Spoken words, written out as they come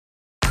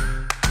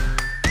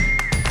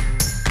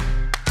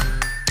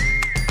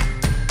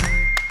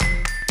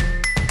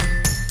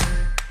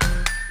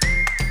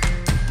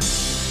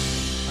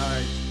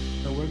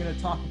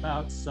talk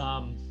about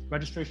some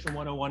registration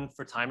 101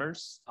 for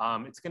timers.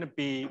 It's going to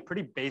be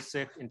pretty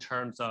basic in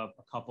terms of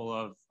a couple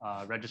of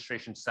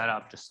registration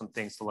setup, just some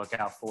things to look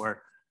out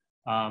for.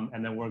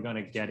 And then we're going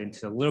to get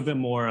into a little bit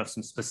more of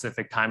some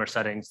specific timer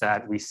settings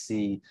that we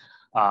see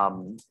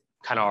kind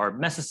of are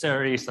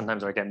necessary,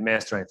 sometimes are get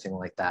missed or anything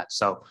like that.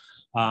 So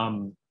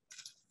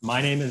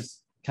my name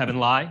is Kevin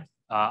Lai.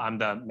 I'm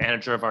the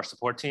manager of our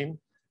support team.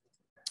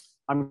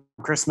 I'm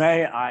Chris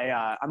May.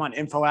 I'm on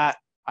InfoAt.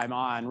 I'm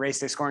on race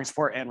day scoring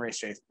support and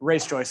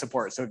race joy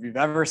support. So if you've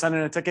ever sent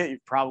in a ticket,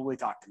 you've probably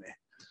talked to me.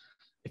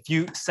 If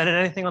you send in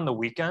anything on the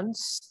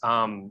weekends,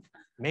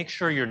 make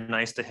sure you're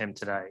nice to him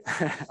today,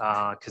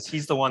 because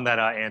he's the one that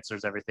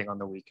answers everything on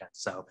the weekend.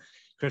 So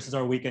Chris is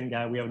our weekend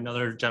guy. We have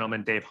another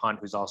gentleman, Dave Hunt,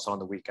 who's also on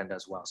the weekend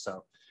as well.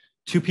 So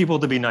two people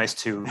to be nice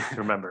to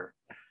remember.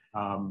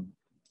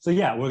 So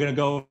yeah, we're going to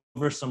go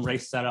over some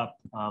race setup,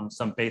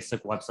 some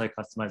basic website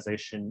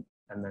customization,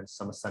 and then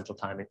some essential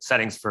timing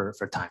settings for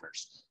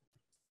timers.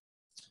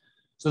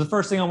 So the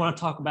first thing I want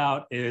to talk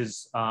about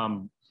is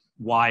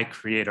why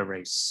create a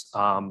race.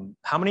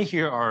 How many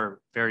here are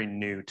very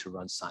new to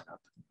RunSignup?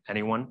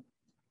 Anyone?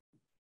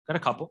 Got a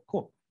couple,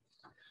 cool.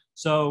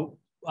 So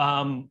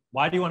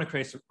why do you want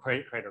to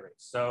create a race?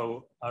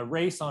 So a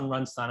race on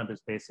RunSignup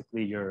is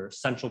basically your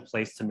central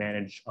place to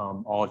manage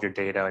all of your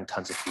data and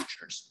tons of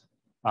features.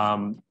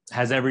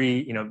 Has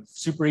every,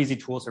 super easy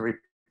tools, every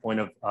point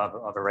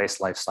of a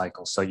race life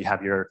cycle. So you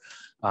have your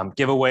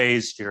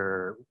giveaways,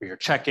 your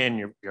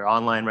check-in, your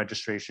online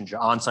registrations,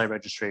 your on-site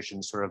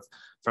registrations, sort of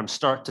from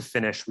start to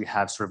finish, we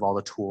have sort of all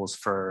the tools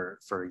for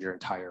your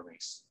entire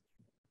race.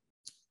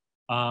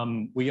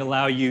 We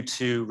allow you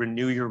to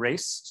renew your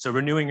race. So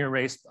renewing your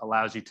race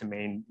allows you to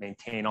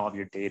maintain all of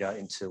your data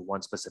into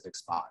one specific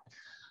spot.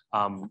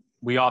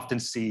 We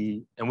often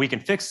see, and we can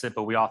fix it,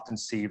 but we often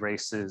see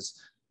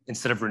races,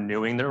 instead of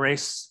renewing their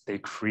race, they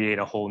create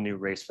a whole new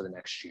race for the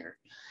next year.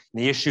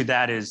 And the issue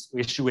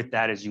with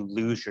that is you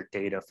lose your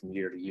data from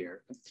year to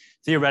year.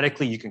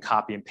 Theoretically, you can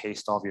copy and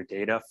paste all of your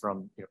data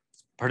from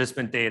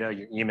participant data,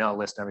 your email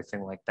list, and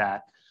everything like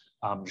that.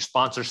 Your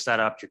sponsor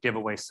setup, your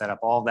giveaway setup,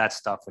 all that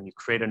stuff, when you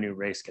create a new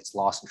race, gets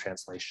lost in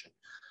translation.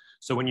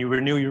 So when you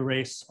renew your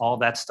race, all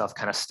that stuff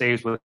kind of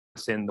stays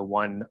within the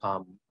one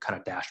kind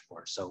of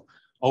dashboard. So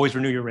always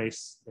renew your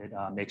race. It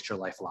makes your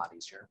life a lot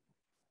easier.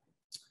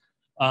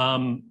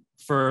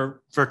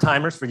 For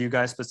timers, for you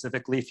guys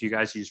specifically, if you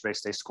guys use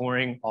race day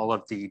scoring, all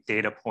of the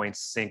data points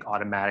sync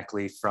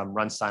automatically from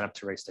RunSignup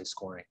to race day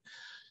scoring.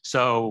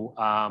 So,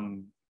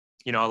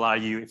 a lot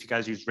of you, if you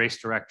guys use race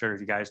director,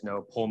 you guys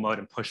know pull mode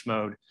and push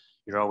mode,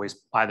 you're always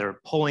either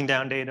pulling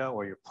down data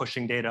or you're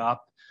pushing data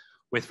up.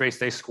 With race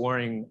day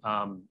scoring,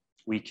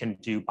 we can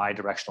do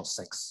bi-directional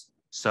syncs.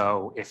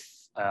 So if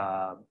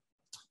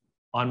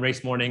on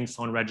race morning,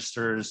 someone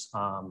registers,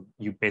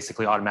 you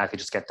basically automatically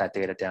just get that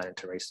data down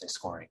into race day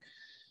scoring.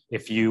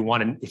 If you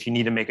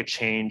need to make a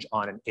change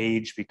on an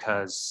age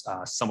because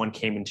someone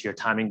came into your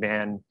timing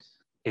band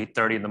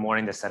 8:30 in the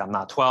morning, they said, I'm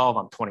not 12,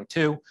 I'm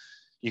 22,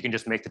 you can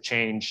just make the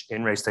change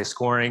in race day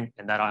scoring,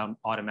 and that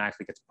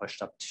automatically gets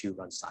pushed up to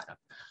RunSignup.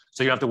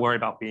 So you don't have to worry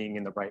about being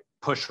in the right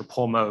push or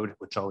pull mode,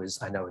 which always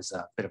I know is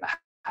a bit of a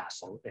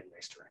hassle in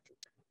race director.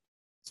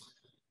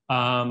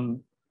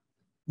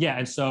 Yeah,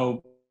 and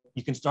so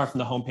you can start from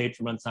the homepage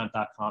from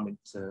runsignup.com and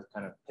to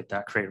kind of hit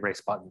that create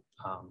race button,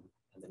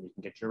 and then you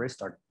can get your race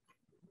started.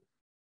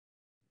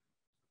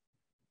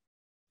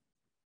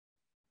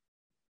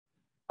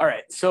 All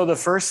right, so the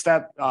first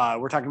step,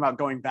 we're talking about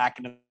going back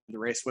into the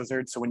race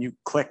wizard. So when you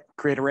click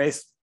create a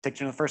race, takes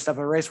you to the first step of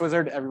the race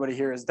wizard. Everybody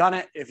here has done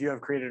it. If you have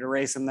created a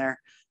race in there,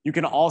 you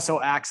can also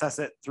access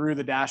it through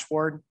the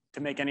dashboard to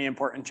make any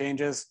important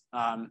changes.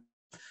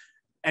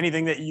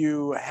 Anything that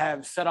you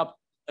have set up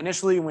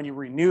initially when you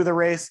renew the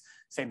race,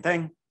 same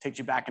thing, takes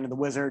you back into the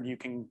wizard. You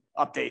can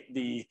update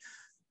the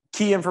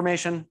key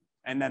information,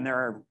 and then there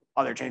are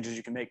other changes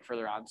you can make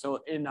further on.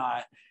 So in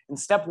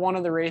step one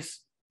of the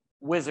race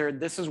wizard,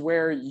 this is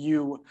where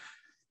you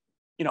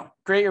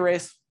create your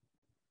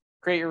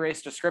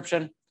race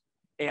description,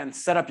 and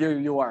set up your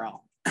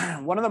URL.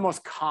 One of the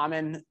most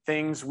common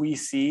things we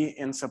see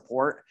in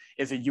support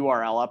is a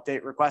URL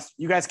update request.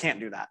 You guys can't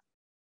do that.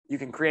 You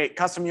can create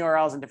custom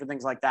URLs and different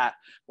things like that.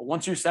 But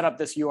once you set up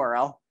this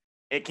URL,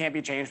 it can't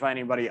be changed by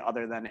anybody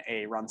other than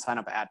a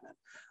RunSignup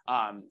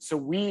admin. So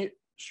we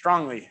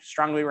strongly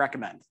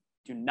recommend,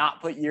 do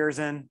not put years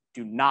in,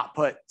 do not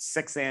put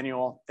 6th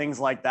annual, things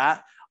like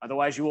that.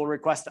 Otherwise, you will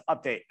request to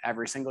update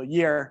every single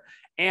year,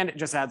 and it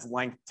just adds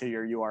length to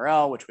your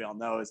URL, which we all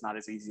know is not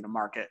as easy to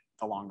market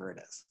the longer it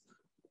is.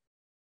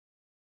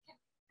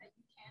 But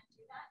you can't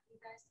do that? You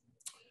guys can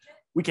change it?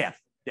 We can,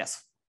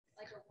 yes.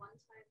 Like a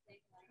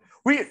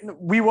one-time thing?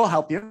 We will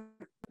help you.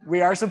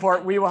 We are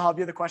support. We will help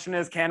you. The question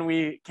is, can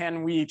we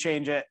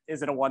change it?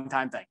 Is it a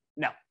one-time thing?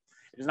 No,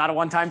 it is not a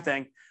one-time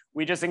thing.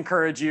 We just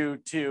encourage you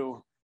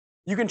to,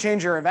 you can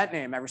change your event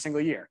name every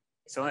single year.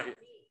 So.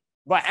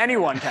 But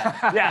anyone can,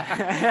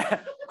 yeah,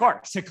 of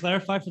course. To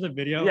clarify for the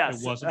video,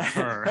 yes. It wasn't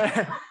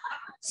her.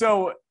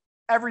 So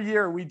every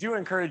year we do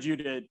encourage you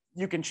to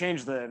you can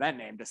change the event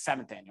name to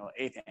 7th annual,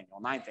 8th annual,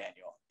 9th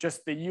annual.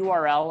 Just the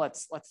URL,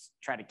 let's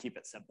try to keep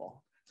it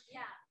simple.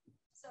 Yeah.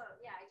 So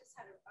yeah, I just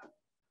had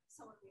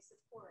someone we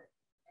support,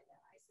 and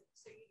I said,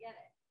 so you get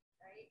it,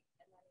 right?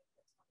 And then it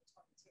put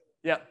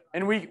 2022. Yep,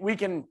 and we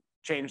can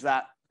change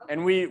that. Okay.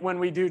 And when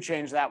we do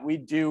change that, we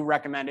do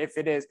recommend, if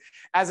it is,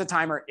 as a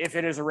timer, if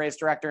it is a race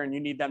director and you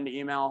need them to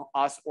email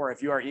us, or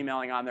if you are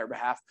emailing on their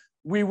behalf,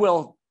 we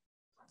will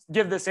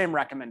give the same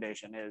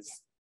recommendation.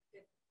 Is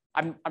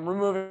I'm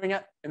removing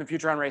it in the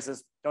future on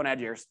races. Don't add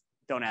years,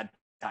 don't add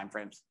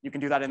timeframes. You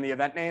can do that in the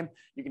event name.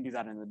 You can do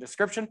that in the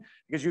description,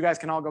 because you guys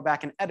can all go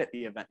back and edit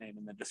the event name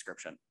in the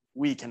description.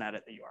 We can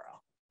edit the URL.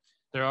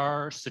 There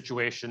are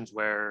situations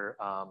where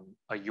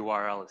a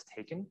URL is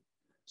taken,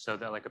 so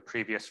that like a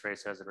previous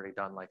race has already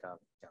done like a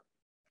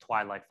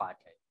Twilight 5K,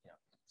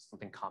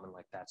 something common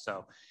like that.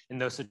 So in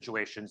those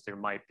situations, there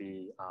might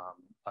be,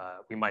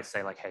 we might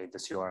say like, hey,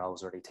 this URL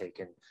was already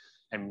taken.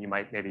 And you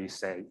might maybe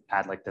say,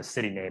 add like the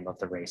city name of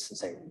the race and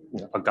say,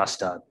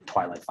 Augusta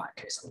Twilight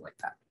 5K, something like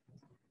that.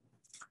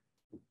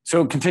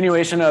 So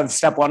continuation of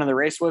step 1 of the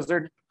race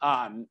wizard,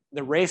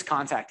 the race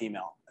contact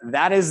email.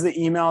 That is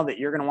the email that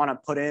you're going to want to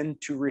put in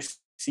to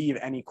receive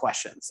any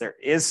questions.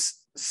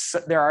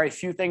 There are a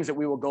few things that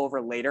we will go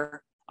over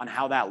later on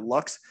how that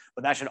looks,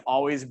 but that should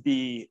always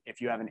be,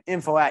 if you have an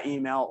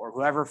info@email or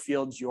whoever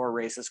fields your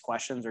race's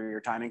questions or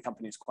your timing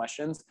company's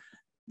questions,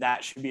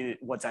 that should be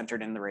what's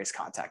entered in the race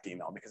contact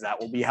email, because that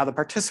will be how the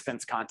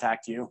participants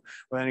contact you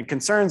with any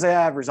concerns they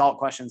have, result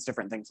questions,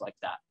 different things like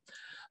that.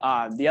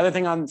 The other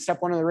thing on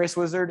step 1 of the race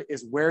wizard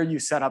is where you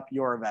set up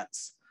your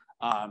events.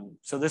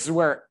 So this is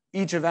where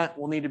each event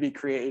will need to be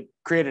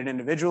created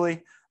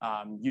individually.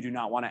 You do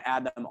not want to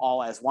add them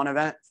all as one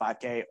event,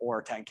 5K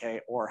or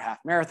 10K or half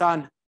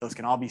marathon. Those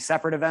can all be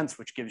separate events,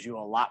 which gives you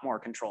a lot more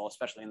control,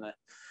 especially in the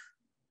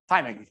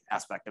timing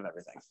aspect of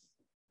everything.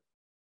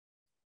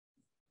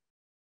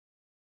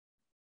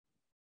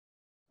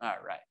 All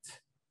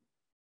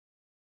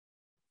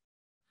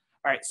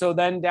right, so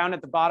then down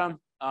at the bottom,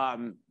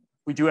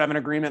 we do have an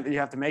agreement that you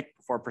have to make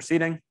before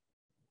proceeding.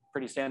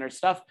 Pretty standard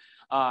stuff.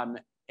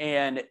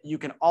 And you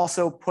can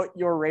also put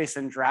your race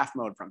in draft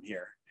mode from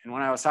here. And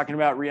when I was talking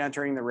about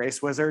re-entering the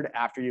race wizard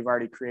after you've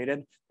already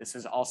created, this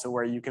is also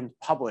where you can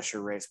publish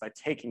your race by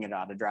taking it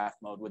out of draft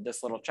mode with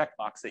this little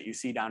checkbox that you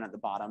see down at the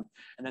bottom,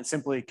 and then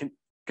simply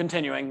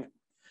continuing.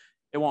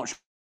 It won't.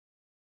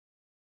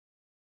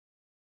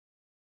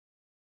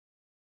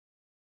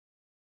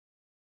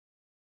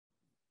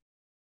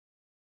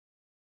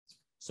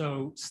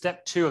 So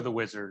step 2 of the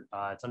wizard,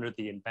 it's under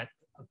the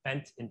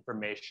event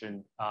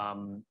information.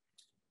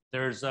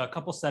 There's a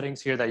couple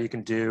settings here that you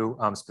can do,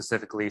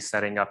 specifically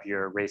setting up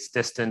your race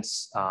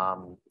distance,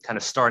 kind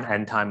of start and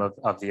end time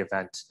of the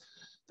event.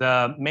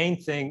 The main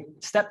thing,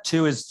 step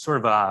 2 is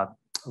sort of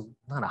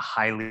not a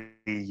highly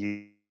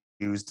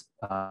used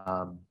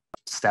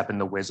step in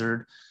the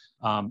wizard.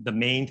 The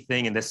main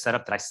thing in this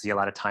setup that I see a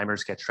lot of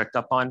timers get tricked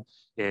up on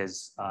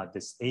is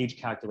this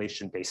age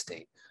calculation base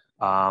date.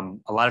 A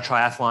lot of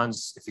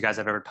triathlons, if you guys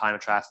have ever timed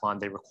a triathlon,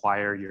 they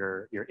require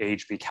your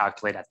age be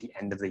calculated at the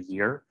end of the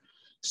year.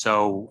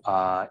 So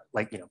I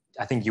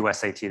think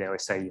USAT, they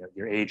always say,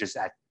 your age is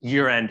at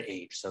year-end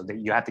age. So that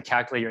you have to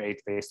calculate your age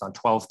based on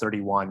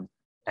 12/31,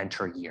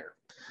 enter year.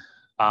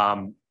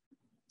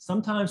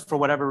 Sometimes for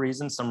whatever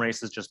reason, some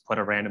races just put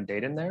a random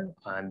date in there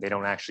and they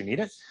don't actually need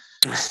it.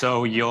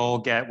 So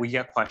we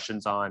get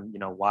questions on,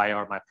 why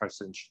are my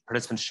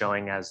participants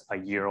showing as a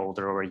year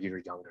older or a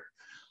year younger?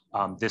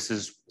 This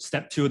is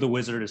step 2 of the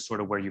wizard, is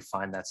sort of where you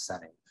find that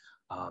setting.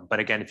 But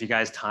again, if you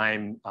guys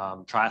time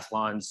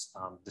triathlons,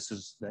 this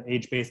is the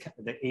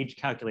age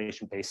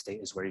calculation base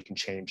date is where you can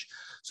change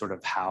sort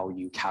of how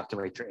you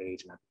calculate your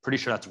age. And I'm pretty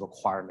sure that's a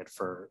requirement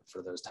for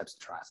those types of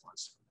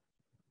triathlons.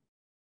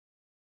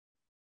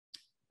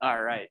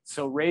 All right,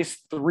 so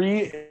race 3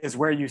 is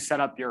where you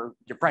set up your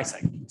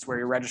pricing. It's where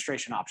your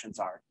registration options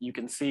are. You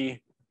can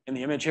see in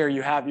the image here,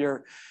 you have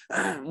your,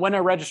 when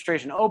a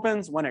registration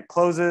opens, when it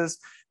closes,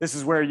 this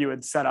is where you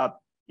would set up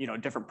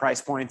different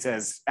price points.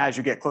 As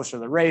you get closer to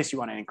the race, you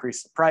want to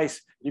increase the price.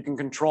 You can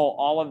control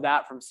all of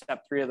that from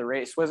step 3 of the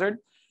race wizard.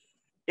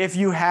 If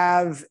you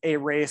have a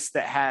race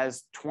that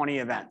has 20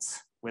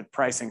 events with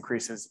price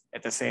increases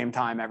at the same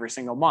time every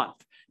single month,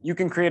 you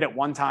can create it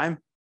one time,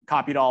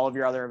 copy to all of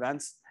your other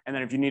events. And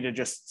then if you need to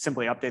just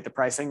simply update the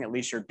pricing, at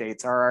least your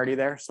dates are already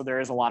there. So there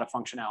is a lot of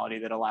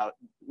functionality that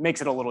makes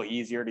it a little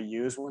easier to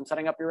use when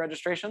setting up your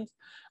registrations.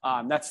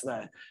 That's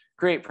the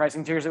create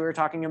pricing tiers that we were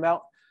talking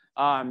about.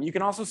 You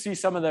can also see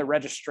some of the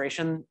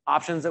registration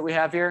options that we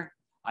have here.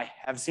 I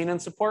have seen in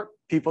support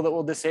people that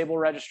will disable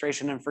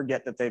registration and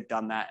forget that they've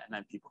done that, and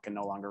then people can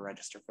no longer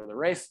register for the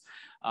race.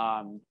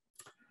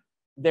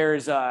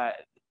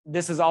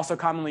 This is also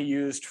commonly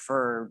used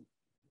for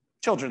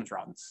children's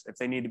runs. If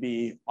they need to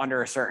be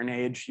under a certain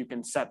age, you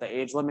can set the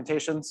age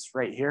limitations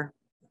right here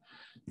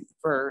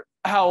for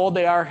how old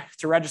they are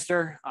to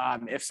register.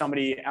 If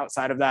somebody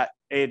outside of that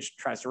age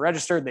tries to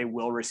register, they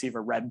will receive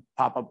a red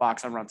pop-up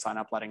box on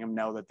RunSignup letting them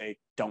know that they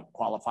don't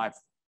qualify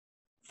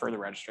for the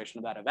registration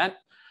of that event.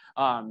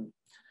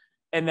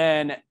 And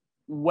then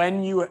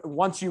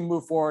once you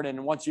move forward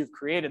and once you've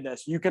created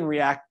this, you can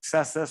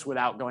reaccess this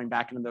without going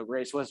back into the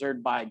race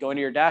wizard by going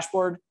to your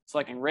dashboard,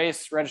 selecting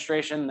race,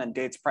 registration, then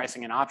dates,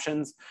 pricing, and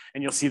options.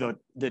 And you'll see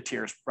the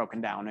tiers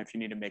broken down if you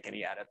need to make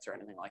any edits or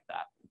anything like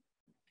that.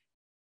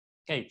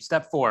 Okay,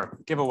 step 4,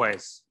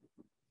 giveaways.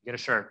 Get a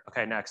shirt.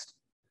 Okay, next.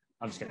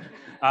 I'm just kidding.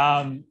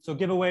 So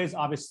giveaways,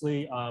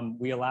 obviously,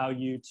 we allow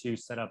you to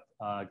set up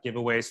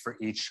giveaways for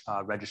each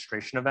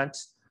registration event.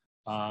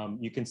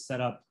 You can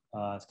set up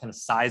kind of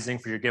sizing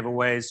for your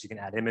giveaways. You can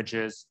add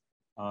images.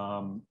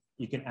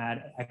 You can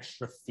add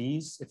extra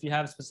fees if you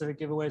have specific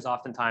giveaways.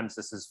 Oftentimes,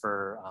 this is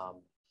for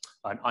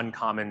an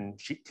uncommon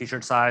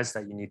t-shirt size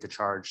that you need to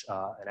charge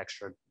an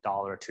extra $1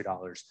 or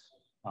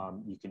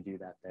 $2. You can do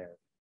that there.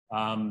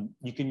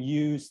 You can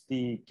use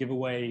the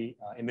giveaway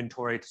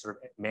inventory to sort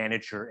of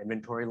manage your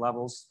inventory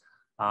levels.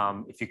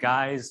 If you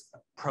guys,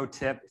 pro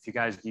tip, if you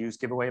guys use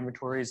giveaway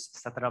inventories,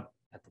 set that up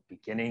at the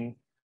beginning.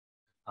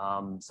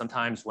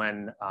 Sometimes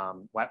when,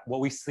 what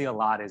we see a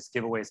lot is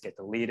giveaways get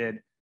deleted,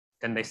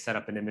 then they set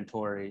up an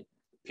inventory.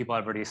 People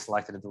have already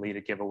selected a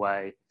deleted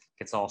giveaway,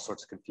 gets all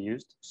sorts of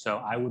confused. So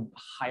I would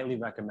highly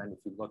recommend if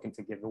you look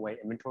into giveaway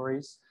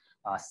inventories,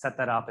 set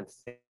that up and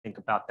think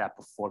about that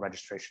before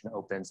registration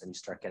opens and you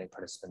start getting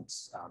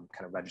participants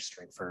kind of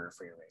registering for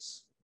your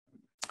race.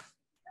 I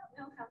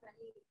don't know how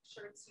many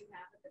shirts you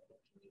have, but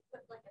can you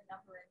put like a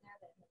number in there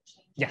that can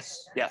change?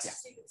 Yes. Later?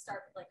 Yes. So you can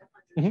start with like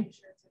 100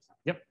 shirts or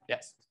something. Yep.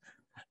 Yes.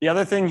 The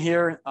other thing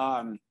here,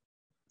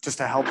 just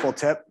a helpful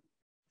tip,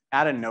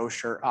 add a no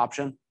shirt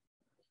option.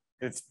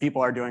 If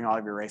people are doing all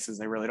of your races,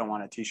 they really don't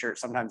want a t-shirt.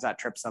 Sometimes that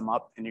trips them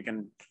up and you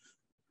can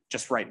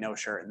just write no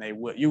shirt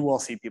and you will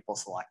see people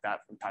select that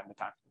from time to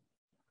time.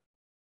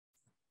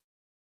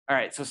 All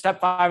right, so step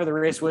 5 of the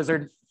race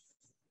wizard,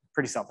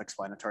 pretty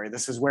self-explanatory.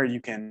 This is where you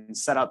can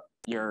set up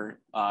your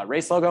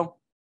race logo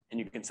and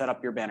you can set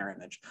up your banner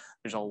image.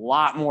 There's a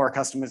lot more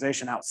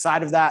customization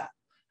outside of that,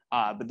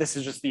 but this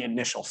is just the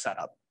initial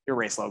setup, your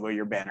race logo,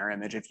 your banner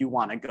image. If you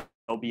want to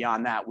go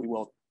beyond that, we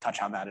will touch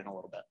on that in a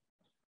little bit.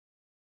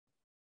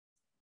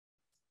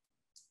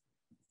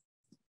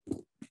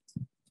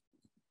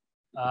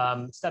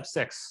 Step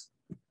 6,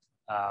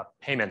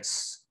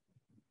 payments.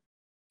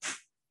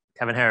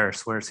 Kevin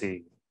Harris, where's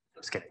he?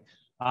 Just kidding.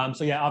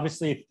 So yeah,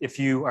 obviously, if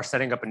you are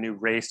setting up a new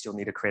race, you'll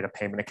need to create a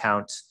payment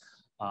account.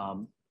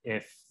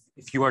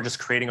 If you are just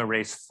creating a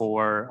race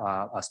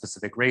for a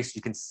specific race,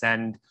 you can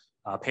send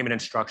payment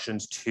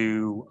instructions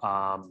to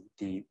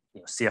the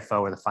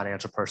CFO or the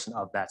financial person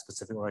of that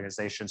specific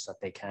organization so that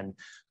they can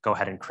go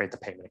ahead and create the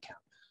payment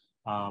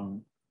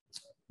account.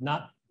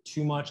 Not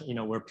too much,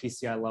 we're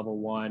PCI level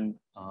 1.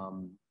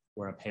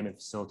 We're a payment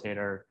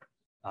facilitator.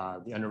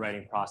 The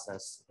underwriting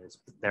process is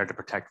there to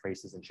protect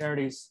races and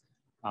charities.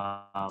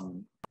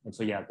 And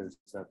so, yeah, there's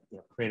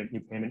create a new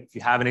payment. If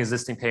you have an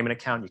existing payment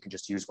account, you can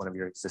just use one of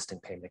your existing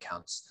payment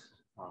accounts.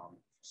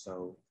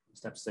 So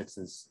step 6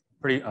 is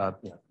pretty,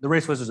 the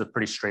race wizard is a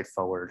pretty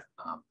straightforward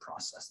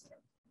process there.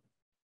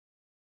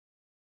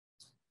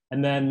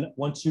 And then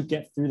once you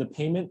get through the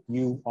payment,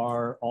 you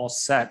are all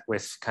set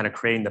with kind of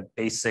creating the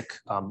basic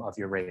of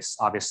your race.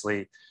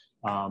 Obviously,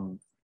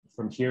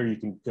 from here, you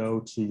can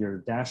go to your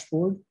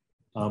dashboard,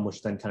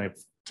 which then kind of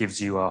gives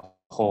you a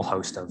whole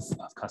host of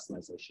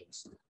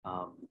customizations.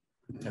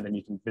 And then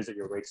you can visit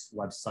your race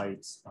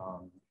website.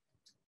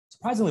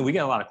 Surprisingly, we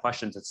get a lot of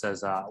questions that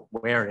says,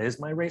 where is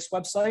my race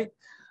website?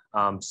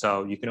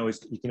 So you can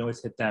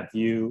always hit that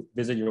view,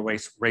 visit your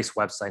race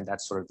website.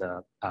 That's sort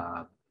of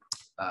the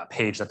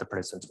page that the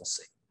participants will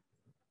see.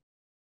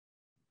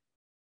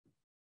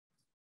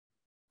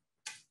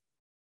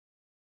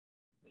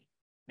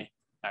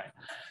 All right.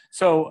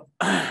 So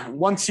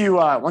once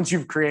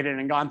you've created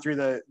and gone through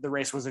the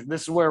race wizard,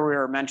 this is where we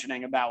were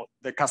mentioning about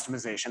the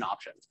customization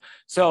options.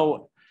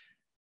 So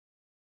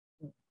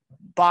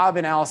Bob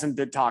and Allison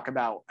did talk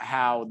about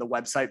how the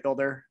website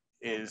builder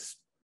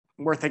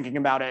we're thinking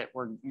about it.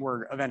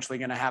 We're eventually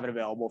going to have it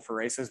available for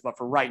races, but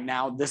for right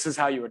now, this is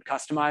how you would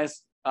customize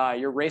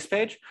your race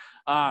page.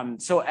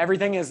 So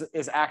everything is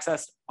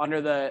accessed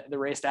under the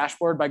race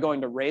dashboard by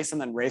going to race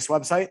and then race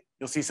website.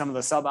 You'll see some of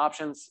the sub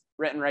options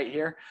written right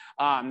here.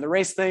 The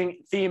race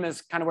theme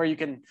is kind of where you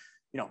can,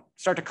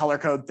 start to color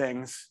code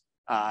things.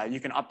 You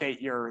can update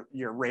your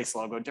race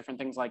logo, different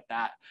things like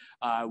that.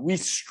 We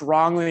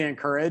strongly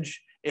encourage,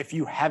 if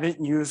you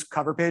haven't used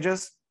cover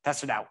pages,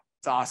 test it out.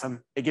 It's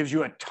awesome. It gives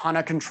you a ton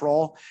of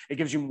control. It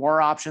gives you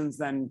more options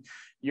than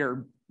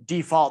your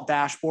default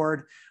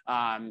dashboard.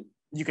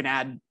 You can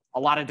add a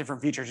lot of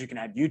different features. You can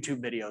add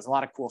YouTube videos, a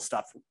lot of cool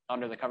stuff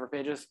under the cover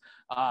pages.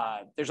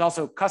 There's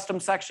also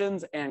custom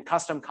sections and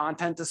custom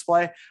content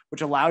display,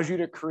 which allows you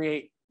to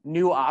create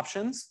new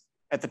options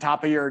at the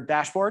top of your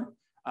dashboard.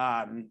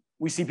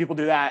 We see people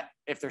do that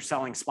if they're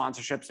selling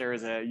sponsorships. There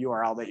is a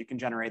URL that you can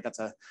generate. That's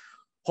a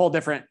whole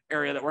different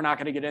area that we're not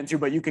going to get into,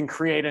 but you can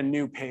create a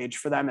new page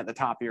for them at the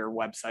top of your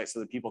website so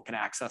that people can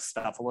access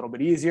stuff a little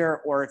bit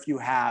easier. Or if you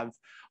have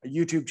a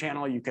YouTube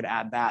channel, you could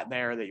add that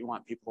there that you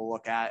want people to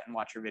look at and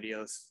watch your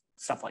videos,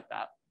 stuff like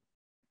that.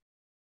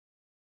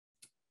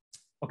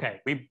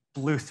 Okay, we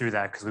blew through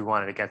that because we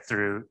wanted to get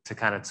through to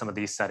kind of some of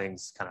these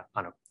settings kind of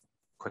on a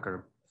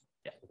quicker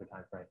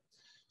time frame.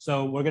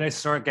 So we're going to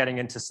start getting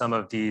into some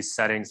of these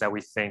settings that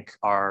we think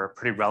are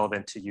pretty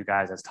relevant to you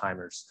guys as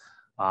timers,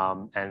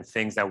 and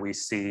things that we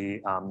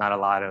see not a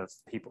lot of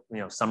people,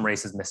 some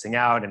races missing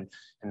out and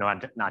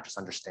not just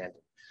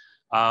understanding.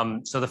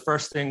 So the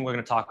first thing we're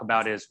going to talk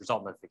about is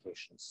result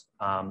notifications.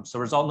 So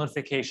result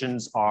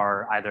notifications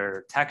are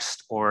either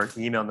text or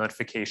email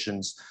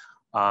notifications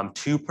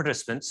to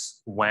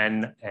participants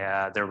when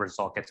their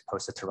result gets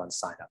posted to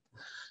RunSignup.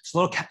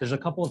 So there's a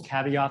couple of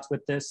caveats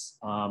with this.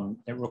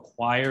 It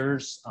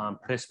requires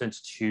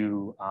participants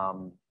to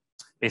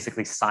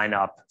basically sign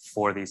up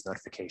for these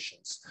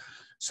notifications.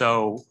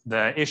 So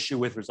the issue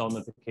with result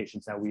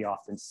notifications that we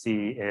often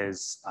see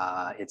is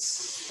it's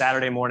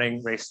Saturday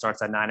morning, race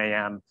starts at 9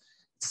 a.m.,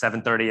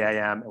 7:30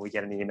 a.m., and we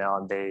get an email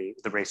and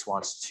the race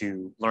wants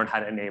to learn how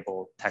to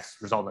enable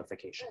text result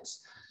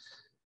notifications.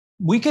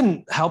 We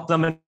can help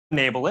them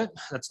enable it.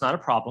 That's not a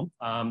problem.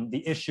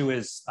 The issue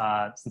is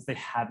since they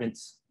haven't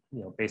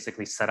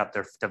basically set up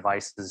their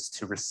devices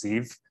to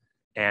receive,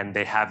 and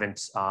they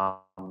haven't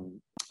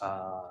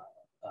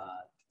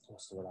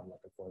what's the word I'm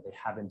looking for? They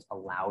haven't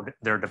allowed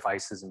their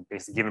devices and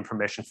basically given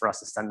permission for us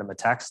to send them a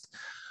text.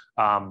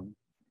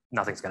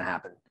 Nothing's going to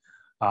happen.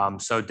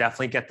 So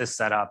definitely get this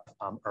set up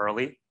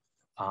early,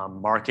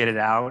 market it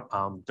out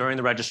during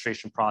the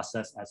registration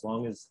process. As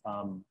long as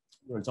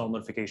result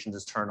notifications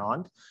is turned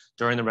on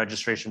during the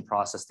registration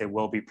process, they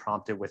will be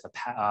prompted with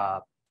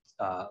a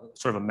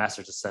sort of a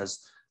message that says,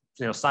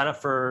 sign up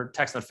for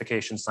text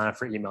notifications, sign up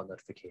for email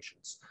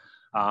notifications.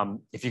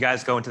 If you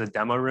guys go into the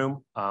demo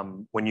room,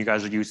 when you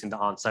guys are using the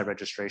on-site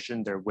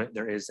registration,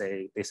 there is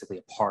basically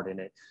a part in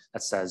it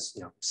that says,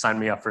 sign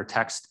me up for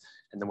text.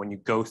 And then when you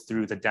go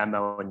through the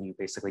demo and you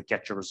basically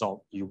get your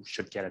result, you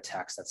should get a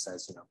text that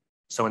says,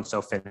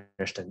 so-and-so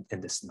finished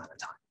in this amount of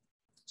time.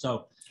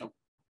 So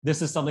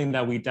this is something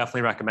that we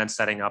definitely recommend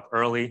setting up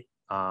early.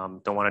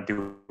 Don't want to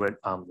do it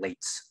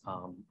late.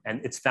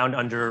 And it's found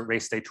under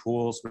race day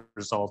tools,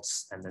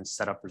 results, and then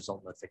set up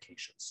result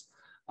notifications.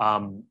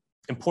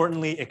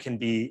 Importantly, it can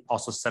be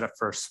also set up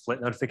for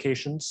split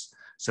notifications.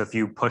 So if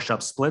you push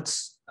up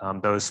splits,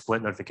 those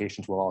split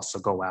notifications will also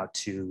go out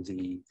to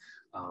the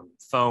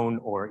phone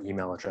or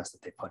email address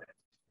that they put in.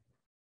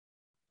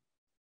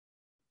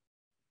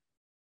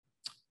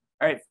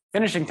 All right,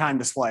 finishing time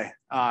display.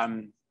 How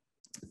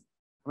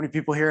many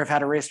people here have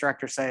had a race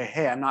director say,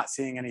 hey, I'm not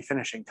seeing any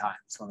finishing times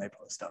when they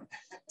post them?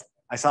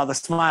 I saw the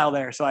smile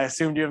there, so I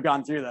assumed you have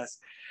gone through this.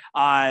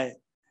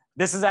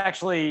 This is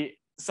actually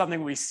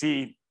something we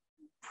see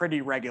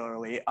pretty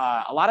regularly.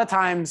 A lot of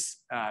times,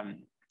 a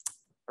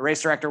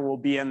race director will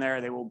be in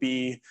there, they will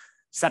be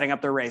setting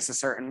up their race a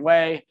certain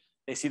way.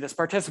 They see this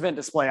participant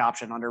display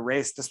option under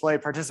race display,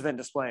 participant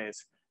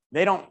displays.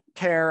 They don't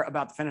care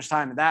about the finish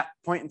time at that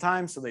point in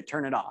time, so they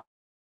turn it off.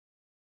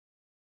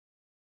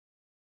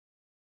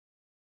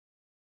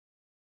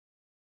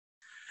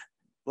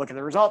 Look at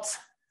the results,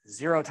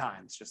 0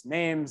 times, just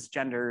names,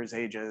 genders,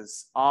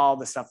 ages, all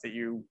the stuff that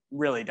you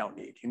really don't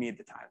need. You need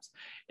the times.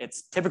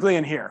 It's typically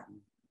in here.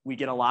 We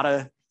get a lot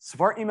of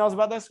support emails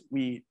about this.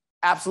 We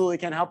absolutely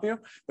can help you,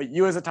 but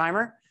you as a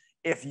timer,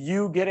 if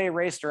you get a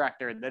race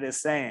director that is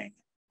saying,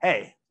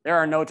 hey, there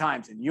are no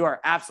times, and you are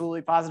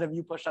absolutely positive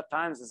you pushed up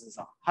times, this is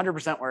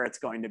 100% where it's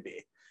going to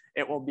be.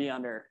 It will be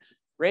under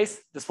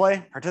race,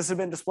 display,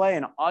 participant display,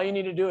 and all you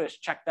need to do is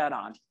check that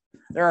on.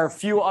 There are a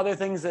few other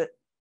things that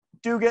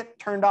do get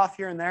turned off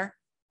here and there.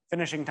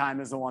 Finishing time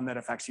is the one that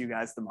affects you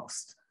guys the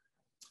most.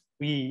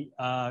 We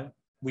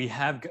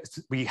have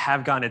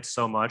gotten it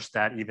so much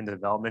that even the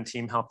development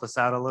team helped us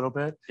out a little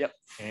bit. Yep.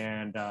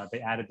 And they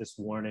added this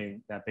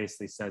warning that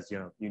basically says,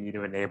 you need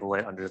to enable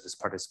it under this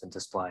participant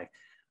display.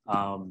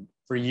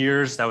 For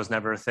years, that was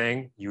never a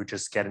thing. You would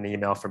just get an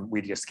email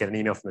we'd just get an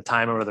email from the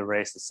timer of the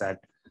race that said,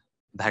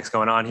 what the heck's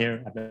going on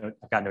here?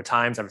 I've got no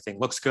times. Everything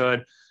looks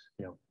good.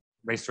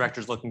 Race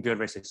director's looking good.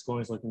 Race day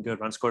scoring is looking good.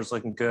 Run score is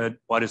looking good.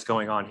 What is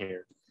going on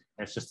here?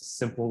 And it's just a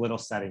simple little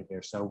setting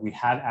here. So we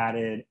have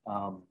added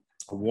a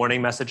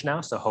warning message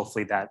now. So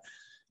hopefully that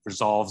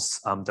resolves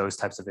those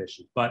types of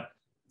issues. But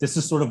this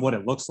is sort of what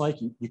it looks like.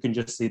 You can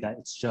just see that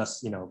it's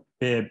just,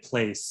 bib,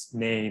 place,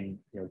 name,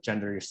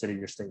 gender, your city,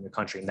 your state, and your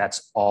country. And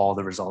that's all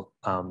the result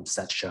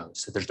set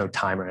shows. So there's no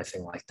time or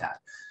anything like that.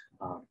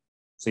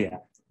 So yeah,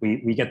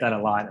 we get that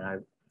a lot. And I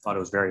thought it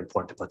was very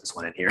important to put this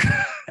one in here.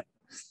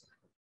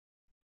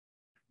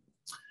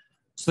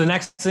 So the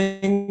next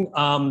thing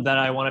that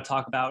I want to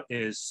talk about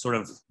is sort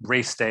of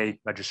race day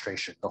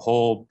registration, the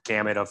whole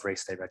gamut of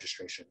race day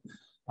registration.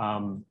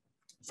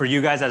 For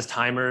you guys as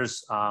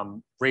timers,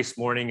 race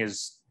morning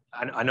is,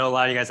 I know a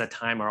lot of you guys at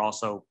time are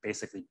also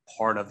basically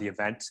part of the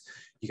event.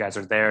 You guys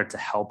are there to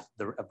help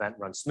the event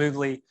run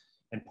smoothly.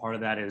 And part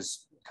of that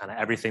is kind of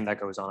everything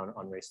that goes on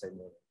race day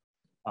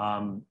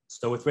morning.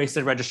 So with race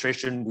day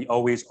registration, we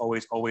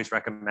always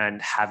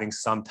recommend having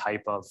some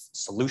type of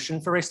solution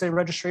for race day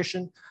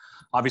registration.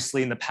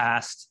 Obviously, in the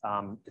past,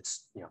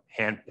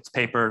 it's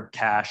paper,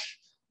 cash,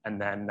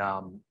 and then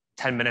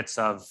 10 minutes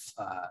of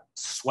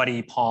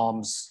sweaty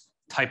palms,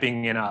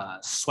 typing in a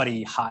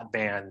sweaty hot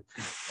band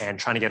and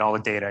trying to get all the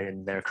data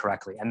in there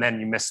correctly. And then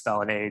you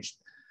misspell an age,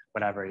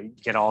 whatever, you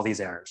get all these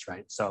errors,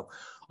 right? So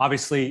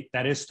obviously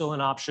that is still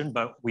an option,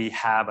 but we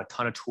have a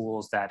ton of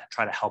tools that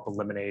try to help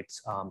eliminate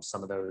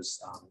some of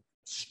those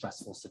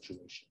stressful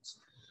situations.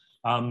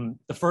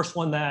 The first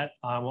one that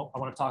I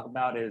want to talk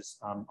about is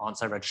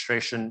on-site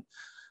registration.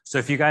 So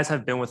if you guys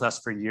have been with us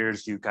for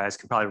years, you guys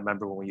can probably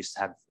remember when we used to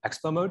have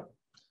expo mode.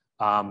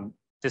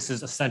 This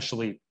is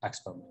essentially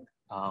expo mode.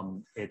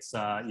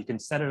 You can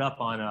set it up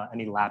on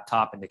any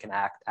laptop and it can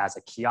act as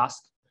a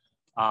kiosk.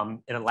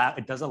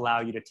 It does allow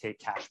you to take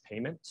cash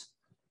payment,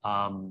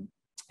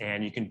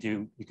 and you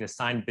can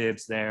assign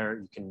bibs there.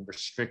 You can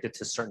restrict it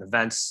to certain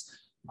events.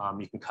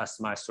 You can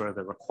customize sort of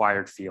the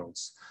required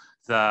fields.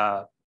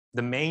 The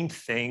main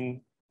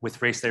thing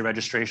with race day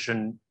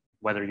registration,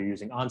 whether you're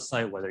using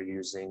on-site, whether you're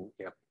using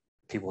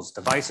people's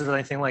devices or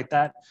anything like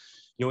that,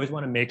 you always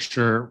want to make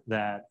sure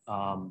that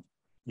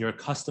you're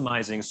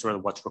customizing sort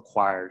of what's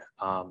required,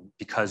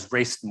 because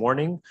race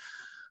morning,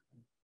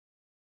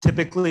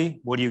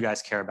 typically, what do you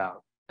guys care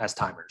about as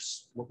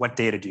timers? What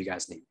data do you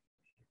guys need?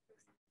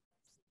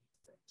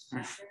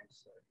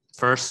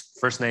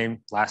 First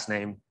name, last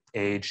name,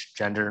 age,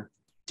 gender.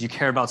 Do you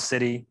care about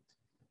city?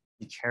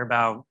 Do you care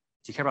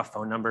about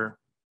phone number?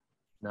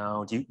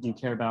 No. Do you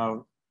care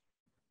about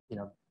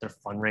their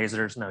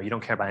fundraisers? No, you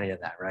don't care about any of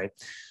that, right?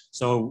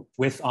 So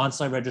with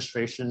on-site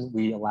registration,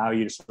 we allow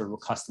you to sort of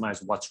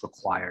customize what's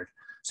required.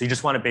 So you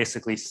just want to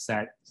basically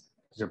set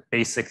your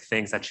basic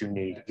things that you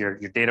need: your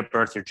date of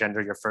birth, your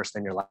gender, your first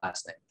name, your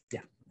last name.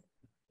 Yeah.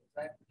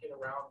 Get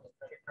around the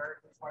credit card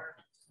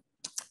requirements?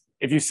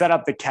 If you set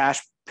up the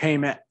cash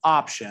payment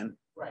option.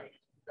 Right,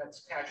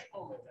 that's cash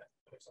only. But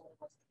if someone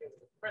wants to pay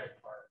with a credit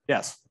card,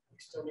 Yes. you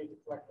still need to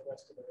collect the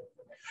rest of the information.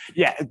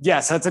 Yeah,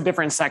 yes, that's a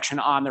different section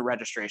on the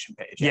registration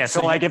page. Yeah,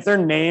 so like if their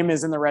name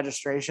is in the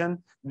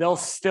registration, they'll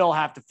still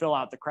have to fill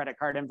out the credit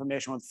card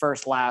information with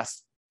first,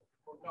 last.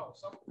 Well, no,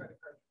 some credit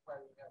cards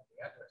require you to have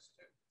the address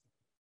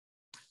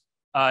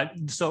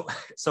too.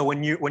 So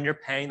when you're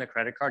paying the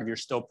credit card, you're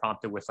still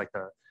prompted with like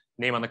the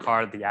name on the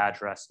card, the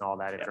address, and all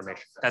that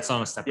information. That's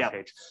on a separate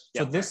page.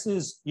 So this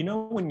is,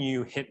 when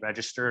you hit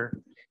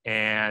register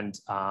and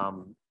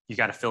you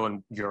got to fill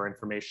in your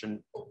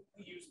information.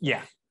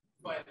 Yeah.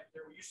 But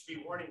there used to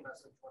be a warning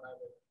message when I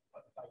would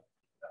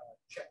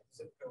check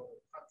zip code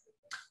country.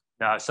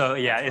 No, so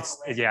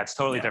it's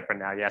totally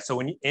different now. Yeah, so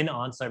when you in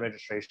on-site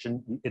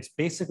registration, it's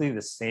basically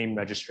the same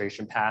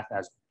registration path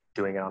as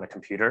doing it on a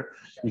computer.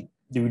 We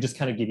just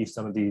kind of give you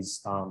some of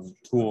these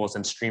tools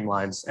and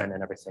streamlines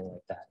and everything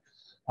like that.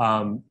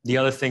 The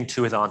other thing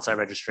too with on-site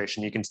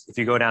registration, if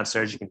you go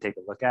downstairs, you can take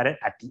a look at it.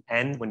 At the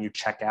end, when you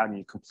check out and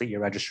you complete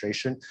your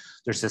registration,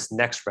 there's this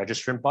next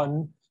registrant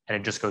button, and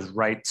it just goes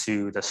right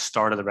to the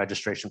start of the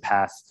registration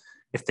path.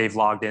 If they've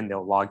logged in,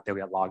 they'll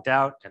get logged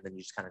out, and then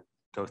you just kind of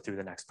go through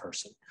the next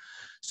person.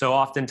 So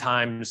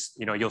oftentimes,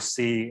 you'll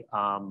see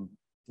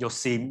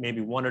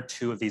maybe one or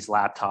two of these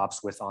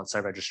laptops with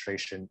on-site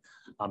registration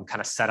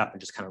kind of set up and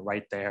just kind of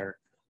right there,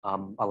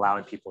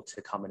 allowing people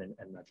to come in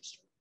and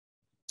register.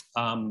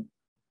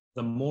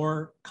 The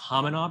more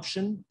common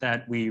option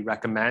that we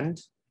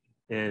recommend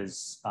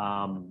is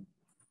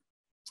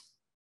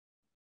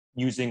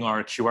using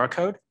our QR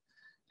code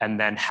and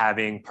then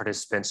having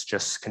participants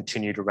just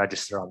continue to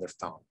register on their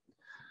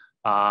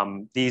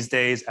phone. These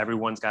days,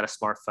 everyone's got a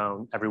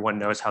smartphone. Everyone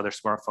knows how their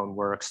smartphone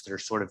works. They're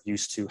sort of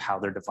used to how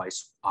their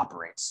device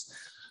operates.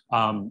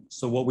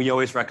 So what we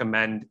always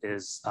recommend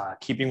is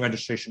keeping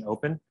registration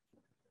open.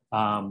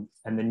 And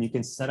then you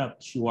can set up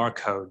QR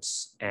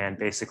codes and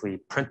basically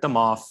print them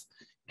off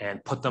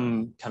and put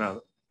them kind of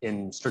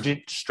in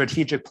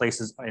strategic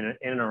places in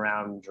and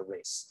around your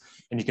race.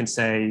 And you can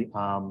say,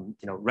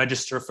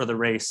 register for the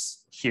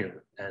race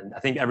here. And I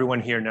think everyone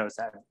here knows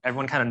that.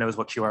 Everyone kind of knows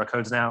what QR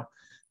codes now.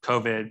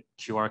 COVID,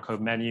 QR code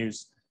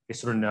menus. They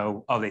sort of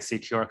know, they see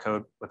QR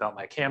code without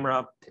my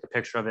camera, take a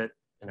picture of it,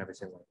 and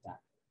everything like that.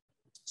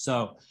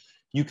 So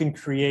you can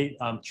create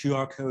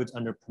QR codes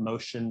under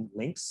promotion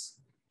links,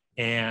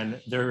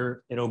 and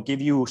it'll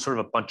give you sort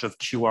of a bunch of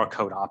QR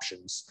code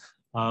options.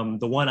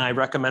 The one I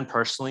recommend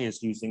personally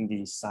is using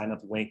the sign up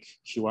link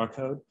QR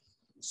code.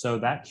 So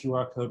that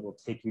QR code will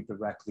take you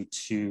directly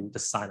to the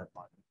sign up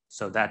button.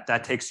 So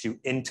that takes you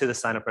into the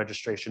sign up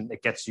registration.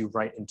 It gets you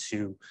right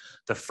into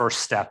the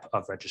first step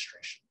of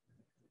registration.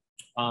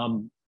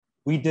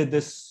 We did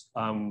this,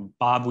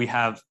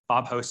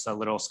 Bob hosts a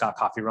little Scott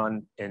Coffee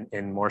Run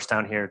in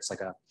Morristown here. It's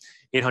like a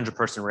 800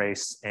 person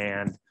race.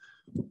 And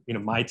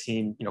my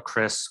team,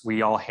 Chris,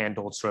 we all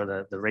handled sort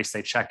of the race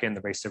day check-in,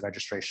 the race day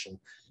registration.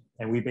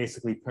 And we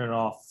basically printed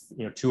off,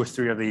 2 or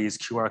 3 of these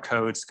QR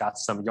codes, got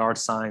some yard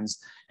signs,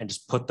 and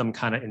just put them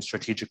kind of in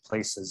strategic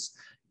places.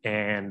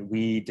 And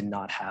we did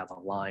not have a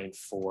line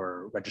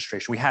for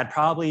registration. We had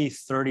probably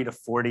 30 to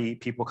 40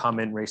 people come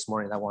in race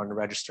morning that wanted to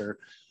register.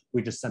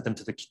 We just sent them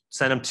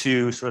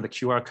to sort of the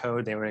QR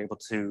code. They were able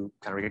to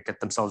kind of get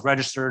themselves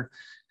registered,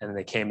 and then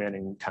they came in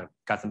and kind of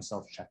got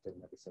themselves checked in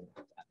and everything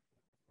like that.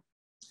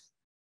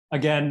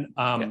 Again,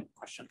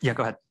 Question. yeah,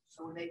 go ahead.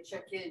 So when they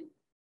check in,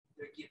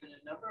 they're given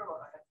a number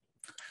or?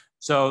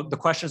 So the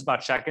question is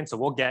about check-in. So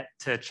we'll get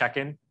to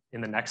check-in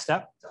in the next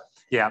step.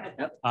 Yeah.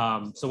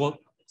 So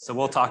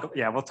we'll talk.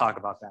 Yeah, we'll talk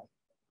about that.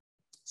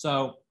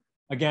 So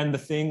again, the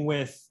thing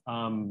with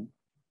kind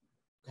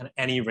of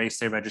any race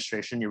day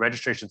registration, your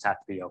registrations have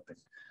to be open.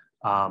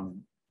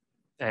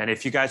 And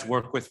if you guys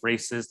work with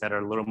races that are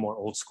a little more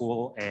old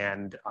school,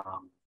 and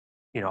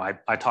you know,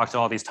 I talk to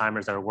all these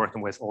timers that are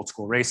working with old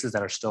school races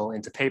that are still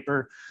into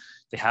paper.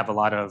 They have a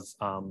lot of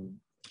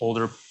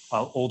older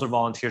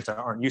volunteers that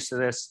aren't used to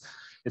this.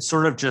 It's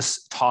sort of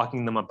just talking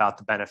to them about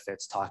the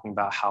benefits, talking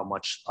about how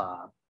much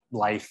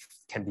life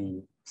can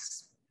be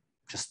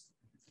just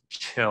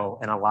chill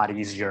and a lot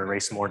easier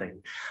race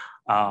morning.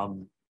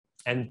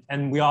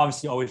 And we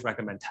obviously always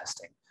recommend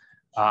testing.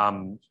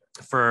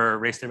 For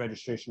race day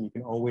registration, you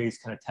can always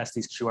kind of test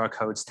these QR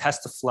codes,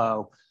 test the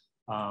flow,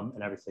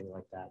 and everything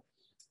like that.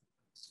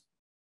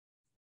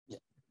 Yeah.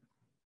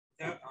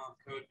 That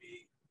code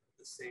be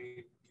the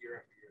same year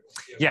after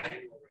year. Yeah.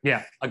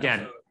 Yeah. Again.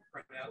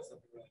 So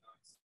really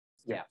nice.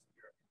 Yeah.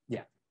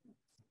 Yeah.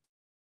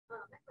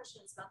 My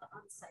question is about the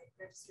on-site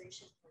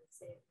registration and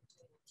say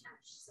doing a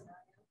cash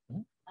scenario.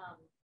 Mm-hmm.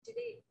 Do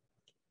they,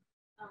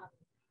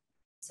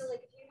 so like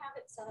if you have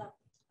it set up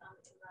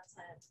in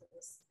RunSignup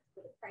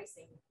for the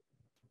pricing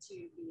to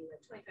be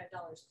like $25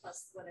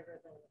 plus whatever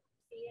the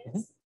fee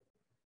is,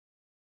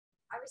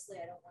 obviously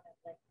I don't want to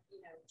like,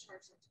 you know,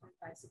 charge them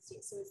 $25,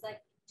 $60. So it's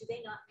like, do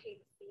they not pay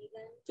the fee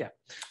then? Yeah.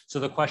 So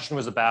the question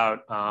was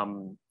about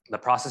the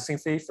processing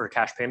fee for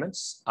cash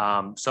payments.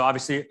 So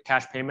obviously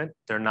cash payment,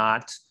 they're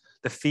not,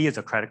 the fee is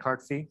a credit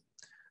card fee.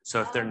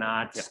 So if they're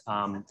not,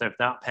 they're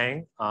not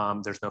paying,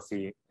 there's no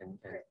fee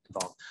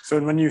involved. So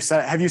when you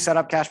have you set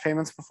up cash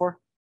payments before?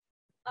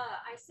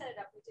 I set it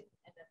up, we didn't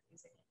end up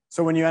using it.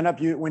 So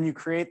when you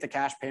create the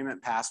cash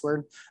payment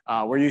password,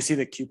 where you see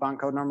the coupon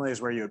code normally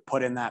is where you would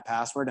put in that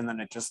password, and then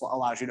it just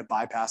allows you to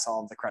bypass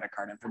all of the credit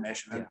card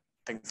information and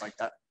things like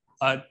that.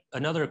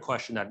 Another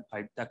question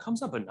that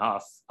comes up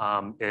enough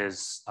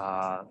is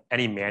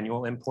any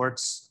manual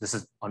imports. This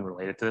is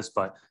unrelated to this,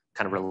 but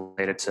kind of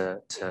related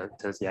to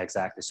yeah,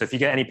 exactly. So if you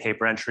get any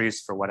paper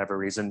entries for whatever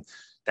reason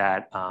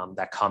that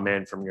come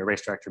in from your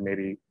race director,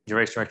 maybe your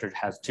race director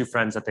has 2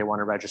 friends that they want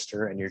to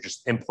register and you're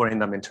just importing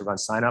them into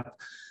RunSignup.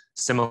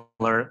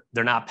 Similar,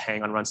 they're not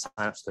paying on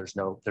RunSignup,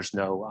 so there's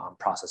no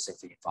processing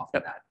fee involved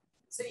in that.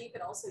 So you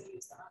could also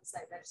use the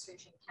on-site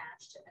registration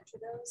cash to enter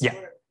those? Yeah.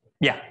 Or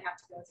yeah. you have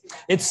to go through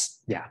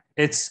that?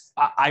 It's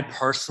I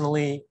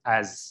personally,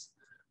 as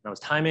when I was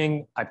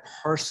timing, I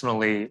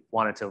personally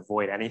wanted to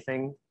avoid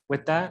anything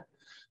with that.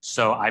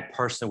 So I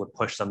personally would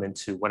push them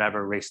into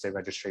whatever race day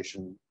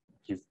registration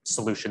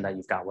solution that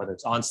you've got, whether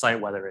it's on-site,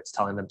 whether it's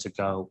telling them to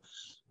go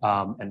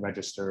and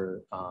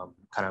register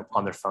kind of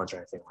on their phones or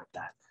anything like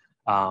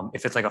that.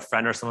 If it's like a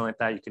friend or something like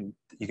that,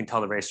 you can tell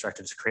the race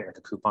director to create like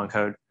a coupon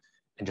code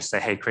and just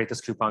say, hey, create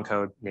this coupon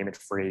code, name it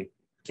free,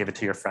 give it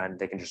to your friend.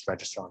 They can just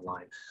register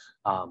online.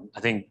 I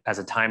think as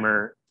a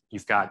timer,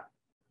 you've got,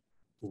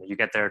 you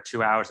get there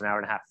 2 hours, an hour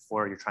and a half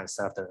before you're trying to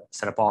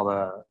set up all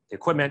the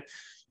equipment.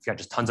 You've got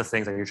just tons of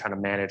things that you're trying to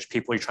manage,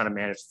 people you're trying to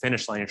manage,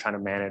 finish line you're trying to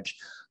manage.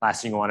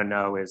 Last thing you want to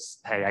know is,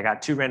 hey, I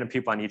got 2 random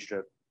people I need you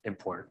to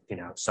import,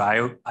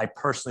 So I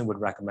personally would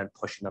recommend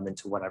pushing them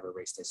into whatever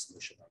race day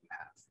solution that you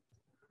have.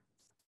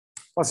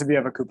 Plus, if you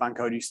have a coupon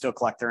code, you still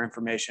collect their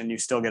information. You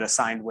still get a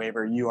signed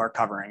waiver. You're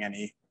covering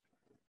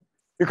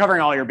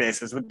all your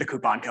bases with the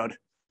coupon code.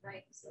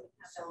 Right. So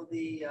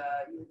you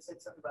had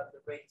said something about the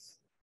race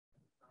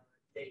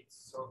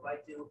dates. So if I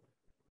do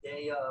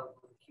day of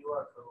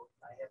QR code,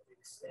 I have to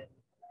extend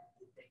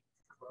the date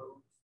to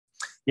close.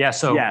 Yeah.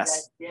 So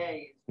yes. That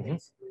day is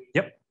basically.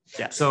 Yep.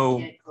 Yeah. So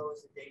you can't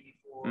close the day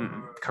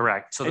before.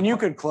 Correct. So and you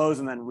could close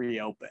and then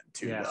reopen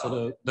too. Yeah.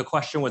 So the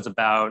question was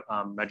about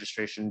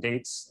registration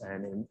dates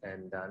and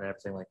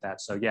everything like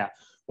that. So yeah,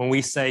 when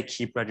we say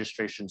keep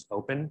registrations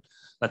open,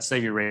 let's say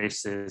your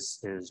race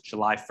is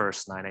July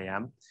 1st, 9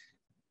 a.m.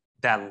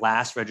 That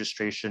last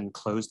registration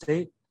close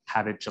date,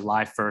 have it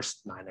July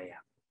 1st, 9 a.m.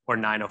 or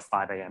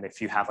 9:05 a.m.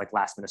 if you have like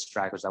last minute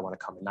stragglers that want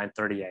to come in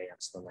 9:30 a.m.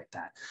 something like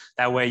that.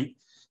 That way,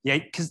 yeah,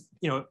 because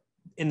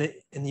in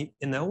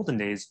the olden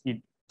days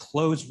you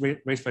close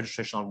race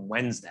registration on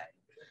Wednesday,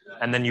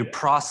 and then you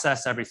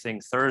process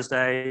everything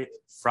Thursday,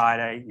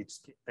 Friday.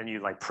 Then you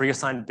like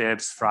pre-assign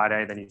bibs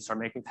Friday. Then you start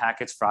making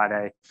packets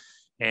Friday,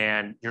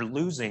 and you're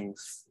losing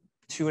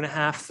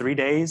 2.5, 3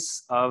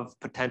 days of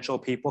potential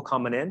people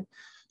coming in.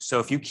 So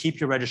if you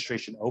keep your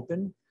registration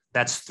open,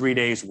 that's 3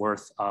 days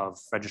worth of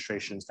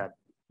registrations that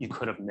you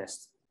could have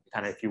missed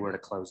kind of if you were to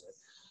close it.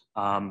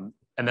 And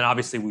then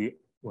obviously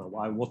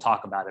we'll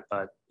talk about it,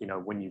 but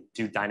when you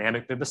do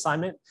dynamic bib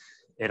assignment,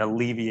 it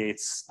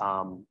alleviates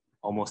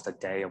almost a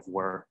day of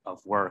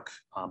work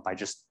by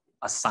just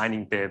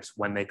assigning bibs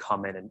when they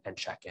come in and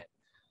check in.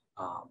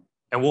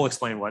 And we'll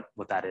explain what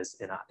that is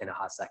in a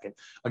hot second.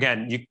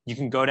 Again, you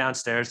can go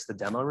downstairs to the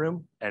demo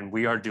room, and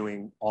we are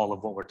doing all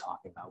of what we're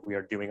talking about. We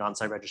are doing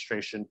on-site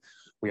registration.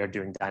 We are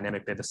doing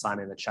dynamic bib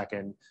assignment and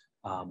check-in.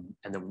 And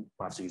then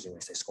we're also using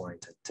race day scoring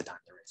to time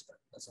the race, but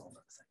that's a whole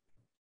other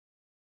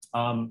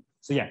thing.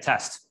 So yeah,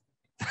 test.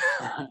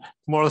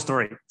 Moral of the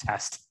story,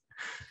 test.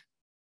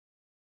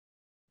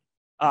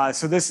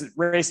 So this is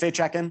race day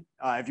check-in.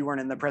 If you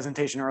weren't in the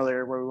presentation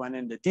earlier where we went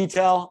into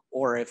detail,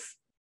 or if.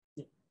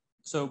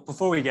 So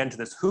before we get into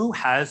this, who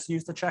has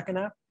used the check-in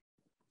app?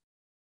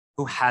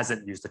 Who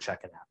hasn't used the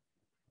check-in app?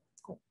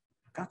 Cool.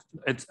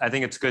 I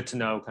think it's good to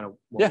know kind of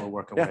what we're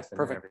working with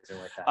and everything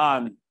like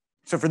that.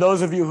 So for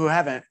those of you who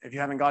haven't, if you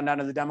haven't gone down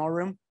to the demo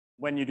room,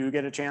 when you do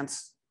get a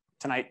chance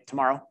tonight,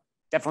 tomorrow,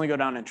 definitely go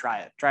down and try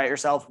it. Try it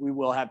yourself. We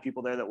will have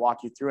people there that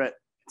walk you through it.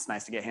 It's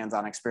nice to get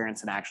hands-on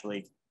experience and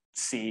actually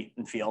see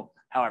and feel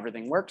how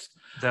everything works.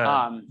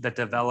 The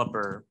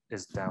developer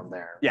is down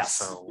there. Yes.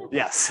 So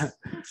yes.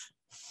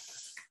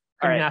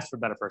 All right. Ask for a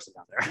better person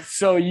down there.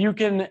 So you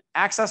can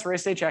access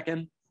race day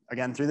check-in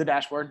again through the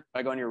dashboard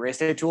by going to your race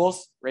day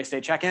tools, race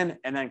day check-in,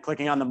 and then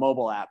clicking on the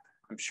mobile app.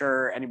 I'm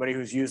sure anybody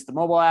who's used the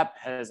mobile app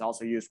has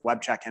also used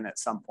web check-in at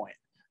some point.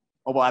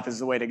 Mobile app is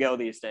the way to go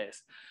these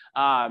days.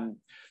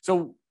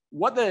 So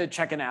what the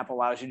check-in app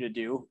allows you to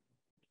do,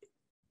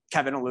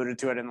 Kevin alluded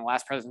to it in the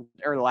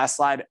last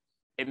slide,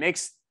 it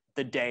makes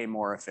the day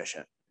more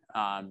efficient.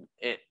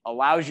 It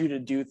allows you to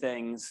do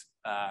things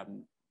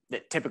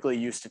that typically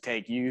you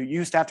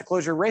used to have to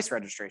close your race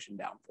registration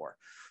down for.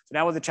 So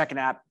now with the check-in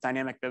app,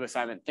 dynamic bib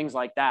assignment, things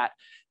like that,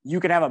 you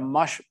can have a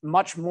much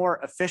more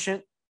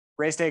efficient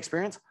race day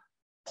experience.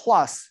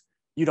 Plus,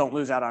 you don't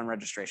lose out on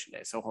registration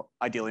day. So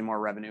ideally more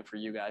revenue for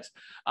you guys.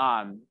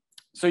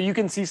 So you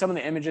can see some of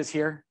the images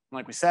here.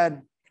 Like we said,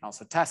 you can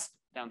also test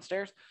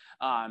downstairs.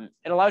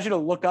 It allows you to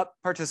look up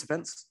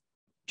participants,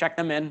 check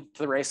them in to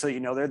the race so you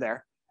know they're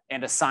there,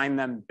 and assign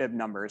them bib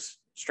numbers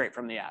straight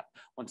from the app.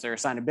 Once they're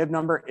assigned a bib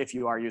number, if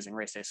you are using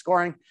race day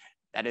scoring,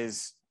 that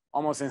is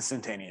almost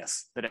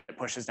instantaneous that it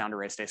pushes down to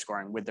race day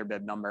scoring with their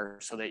bib number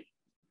so that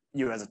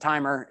you as a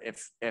timer,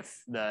 if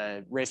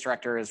the race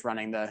director is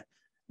running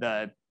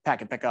the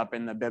packet pickup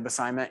in the bib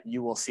assignment,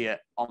 you will see it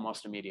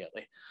almost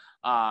immediately.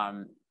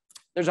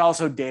 There's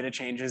also data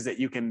changes that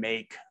you can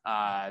make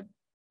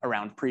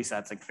around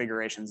presets, like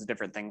configurations,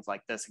 different things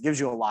like this. It gives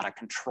you a lot of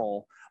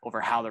control over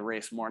how the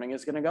race morning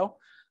is going to go.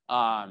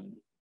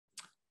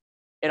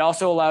 It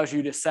also allows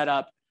you to set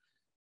up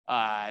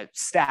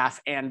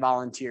staff and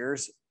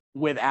volunteers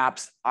with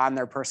apps on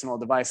their personal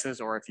devices,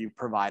 or if you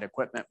provide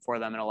equipment for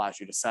them, it allows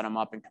you to set them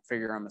up and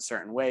configure them a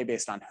certain way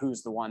based on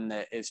who's the one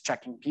that is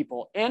checking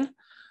people in.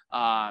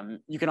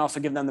 You can also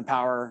give them the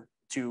power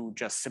to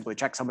just simply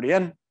check somebody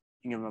in. You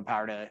can give them the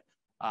power to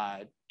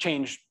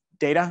change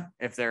data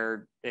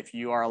if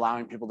you are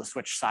allowing people to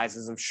switch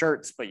sizes of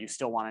shirts, but you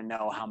still want to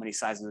know how many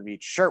sizes of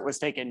each shirt was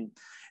taken,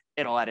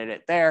 it'll edit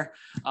it there.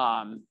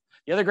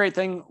 The other great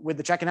thing with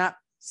the check-in app,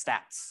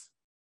 stats.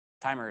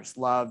 Timers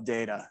love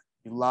data.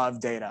 You love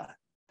data.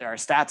 There are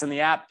stats in the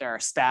app. There are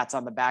stats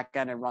on the back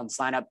end and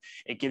RunSignup.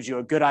 It gives you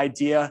a good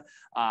idea.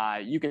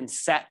 You can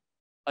set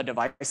a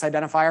device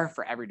identifier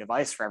for every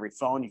device, for every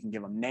phone. You can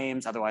give them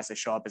names. Otherwise, they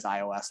show up as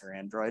iOS or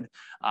Android.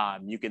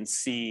 You can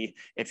see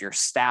if you're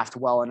staffed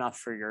well enough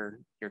for your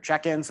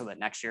check-in so that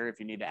next year, if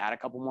you need to add a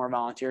couple more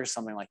volunteers,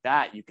 something like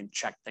that, you can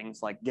check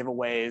things like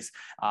giveaways.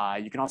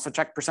 You can also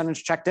check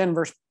percentage checked in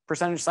versus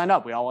percentage signed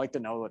up. We all like to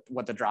know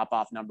what the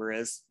drop-off number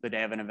is the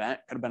day of an event.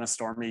 Could have been a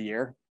stormy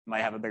year.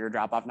 Might have a bigger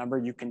drop-off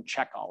number. You can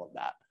check all of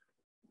that.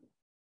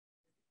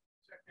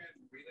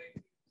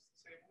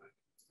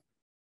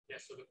 Yeah,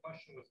 so the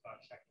question was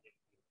about checking in.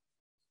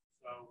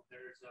 So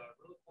there's a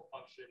really cool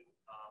function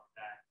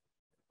that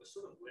was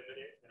sort of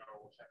limited in our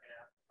old check-in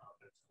app.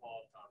 It's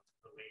called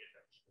related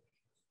registrations.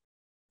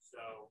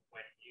 So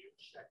when you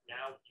check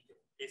now, you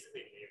can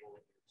basically enable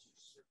it to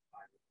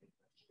certify related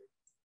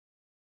registrations.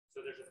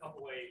 So there's a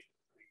couple ways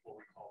what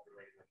we call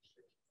related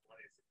registrations. One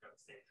is if you're on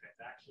the same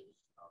transactions,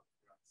 you're on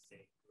the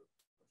same group,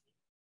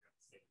 you're on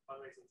the same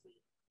fundraising team.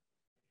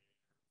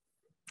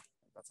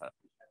 That's it.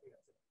 I think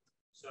that's it.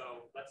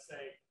 So let's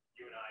say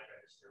you and I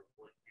register,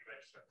 or you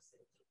register at the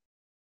same team.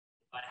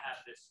 If I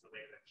have this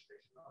related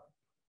registration on,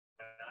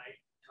 when I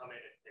come in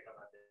and pick up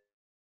my bid,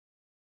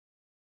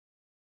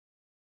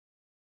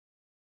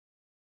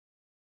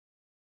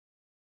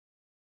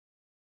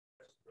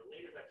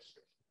 related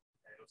registration,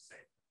 and it'll say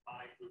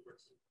my group or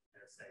team,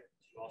 and it'll say,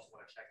 do you also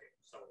want to check in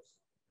so and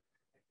so?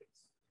 If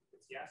it's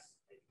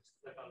yes, and you just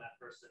click on that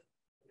person,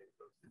 and it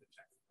goes through the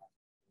checking process.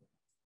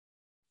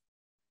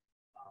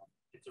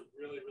 It's a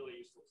really, really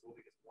useful tool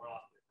because more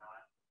often than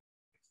not,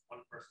 it's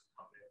one person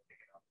coming in and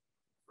picking up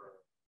for.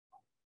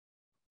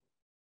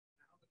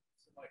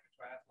 It's like a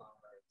triathlon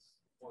where it's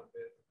one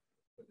bid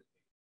for the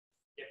team.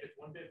 If it's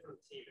one bid for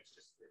the team, it's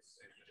just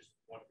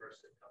one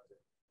person comes in.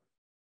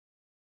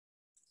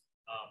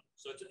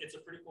 So it's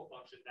a pretty cool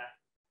function that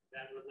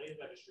related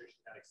registration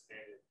got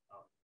expanded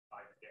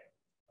by the day.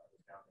 It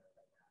was down there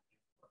right now.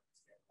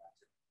 Expand that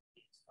to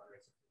teams,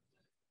 fundraising.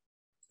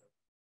 So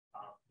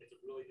it's a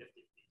really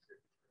nifty feature.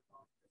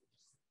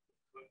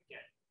 But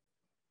again,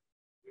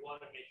 we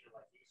want to make your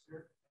life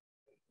easier,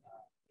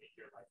 make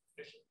your life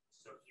efficient.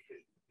 So you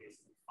could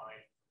basically find,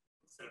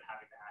 instead of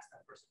having to ask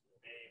that person for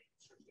their name,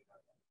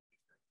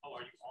 oh,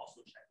 are you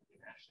also checking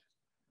in action?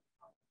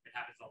 It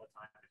happens all the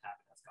time. It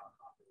happened at Scott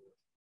Coffee.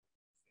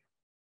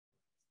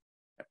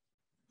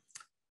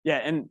 Yeah,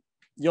 and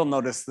you'll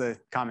notice the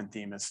common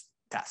theme is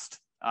test.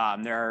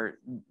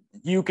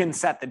 You can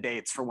set the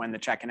dates for when the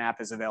check-in app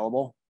is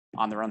available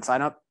on the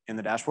RunSignup in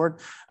the dashboard.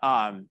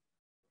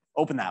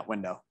 Open that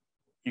window.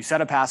 You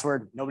set a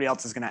password. Nobody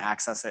else is going to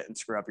access it and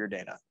screw up your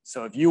data.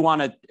 So if you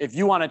want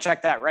to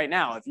check that right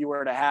now, if you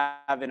were to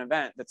have an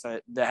event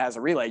that has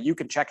a relay, you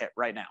can check it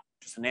right now.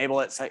 Just enable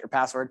it, set your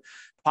password,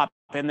 pop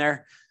in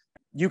there.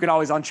 You can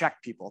always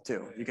uncheck people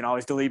too. You can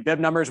always delete bib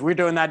numbers. We're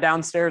doing that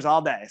downstairs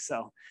all day.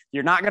 So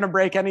you're not going to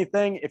break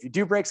anything. If you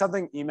do break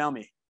something, email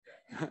me.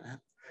 And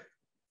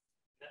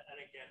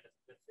again,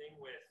 the thing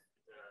with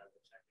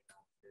the checking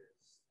out is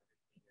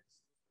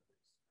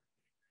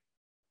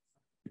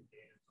the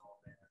data's all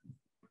there.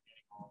 We're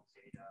getting all the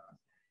data.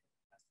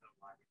 That's not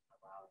why we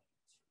allow you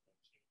to make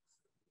changes.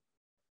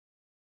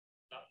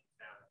 Stuff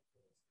down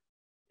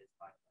is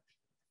by question.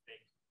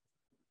 If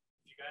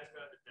you guys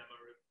go to the demo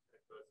room and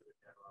go to the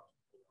demo,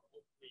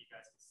 hopefully you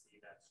guys can see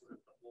that sort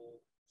of the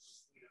whole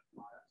suite of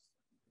products.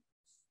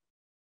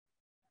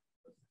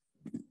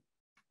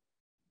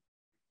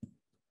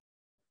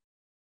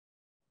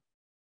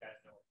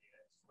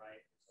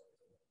 Right?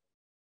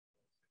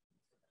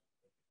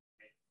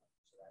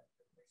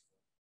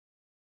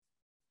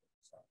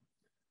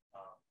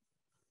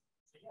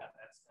 So yeah,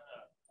 that's kind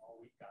of all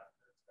we've got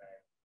for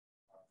today.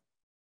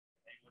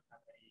 Anyone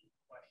have any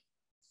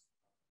questions?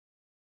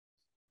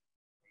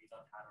 Maybe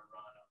on how to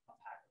run a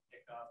packet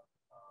pickup,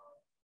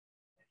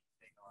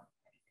 anything on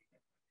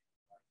anything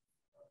that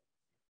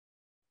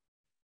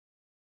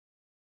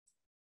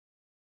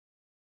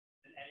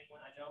Did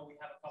anyone? I know we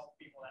have a couple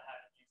people that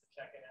haven't used the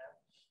check-in app.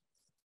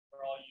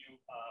 For all you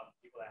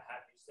people that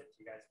have used it,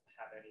 do you guys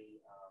have any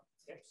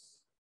tips,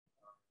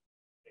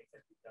 things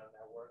that you've done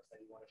that works that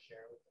you want to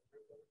share with the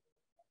group?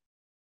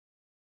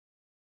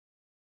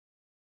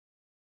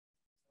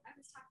 I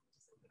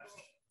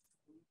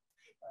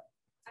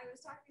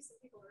was talking to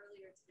some people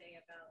earlier today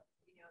about,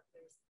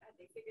 if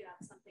they figured out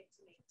something to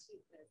make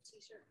the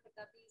t-shirt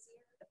pickup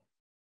easier.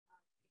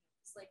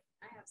 It's like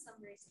I have some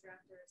race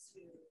directors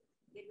who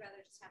they'd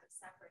rather just have it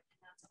separate, and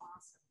that's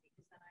awesome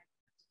because then I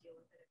don't have to deal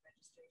with it at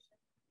registration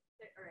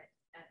or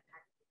at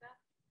packet pickup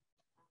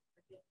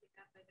or gift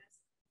pickup, I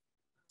guess.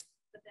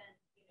 But then,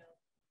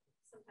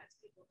 sometimes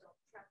people don't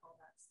prep all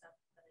that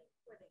stuff,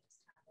 or they just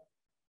have it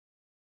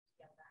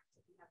together back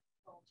if you have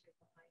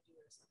volunteers behind you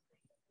or something.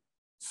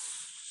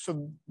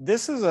 So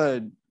this is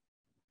a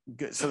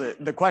good. So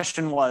the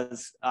question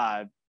was,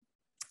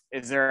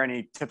 is there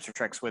any tips or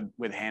tricks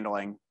with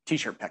handling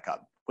t-shirt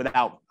pickup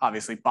without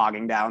obviously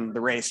bogging down the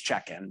race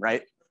check-in,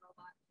 right?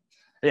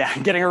 Yeah,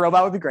 getting a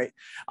robot would be great.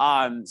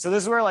 So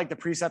this is where like the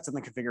presets and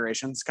the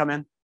configurations come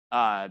in.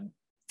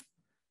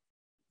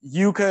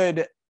 You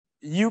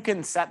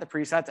can set the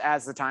presets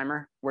as the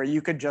timer, where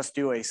you could just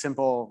do a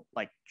simple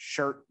like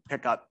shirt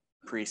pickup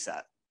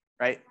preset,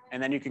 right?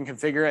 And then you can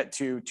configure it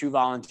to 2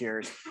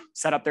 volunteers,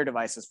 set up their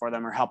devices for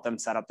them, or help them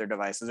set up their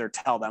devices, or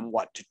tell them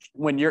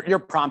when you're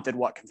prompted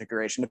what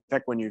configuration to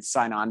pick when you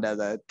sign on to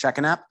the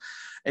check-in app,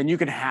 and you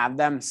can have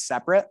them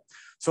separate.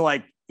 So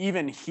like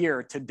even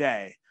here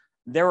today,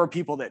 there were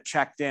people that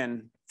checked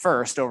in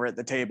first over at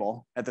the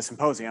table at the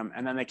symposium,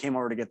 and then they came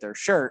over to get their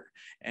shirt.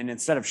 And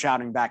instead of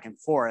shouting back and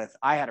forth,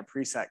 I had a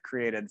preset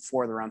created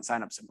for the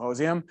RunSignup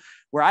symposium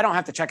where I don't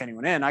have to check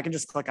anyone in. I can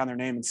just click on their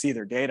name and see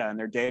their data, and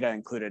their data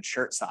included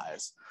shirt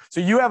size. So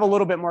you have a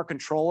little bit more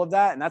control of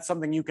that. And that's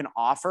something you can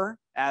offer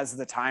as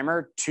the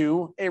timer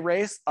to a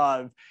race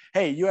of,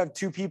 hey, you have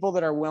 2 people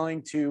that are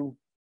willing to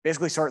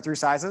basically sort through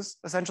sizes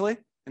essentially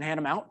and hand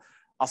them out.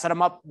 I'll set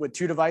them up with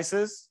 2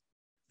 devices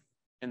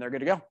and they're good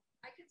to go.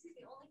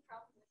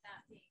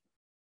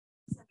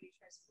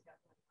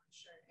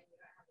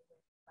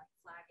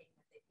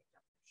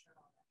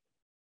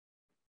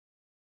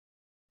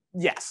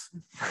 Yes.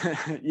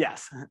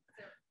 Yes. So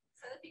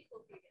that'd be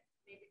cool if you get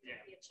maybe there'd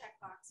be a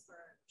checkbox for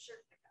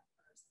shirt pickup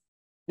first.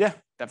 Yeah,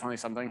 definitely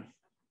something.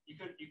 You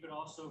could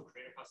also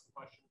create a custom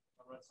question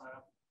on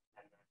RunSignup.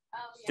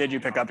 Yeah. Did you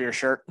pick up your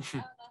shirt?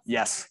 Oh,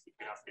 yes.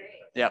 That's great.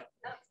 Yep.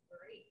 That's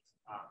great.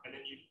 And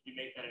then you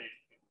make that an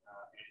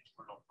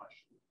internal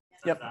question.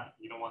 Yep.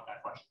 You don't want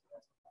that question.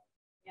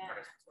 Yeah.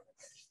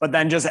 But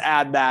then just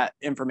add that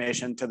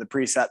information to the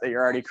preset that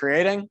you're already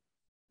creating.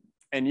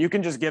 And you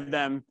can just give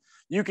them,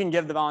 you can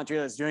give the volunteer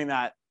that's doing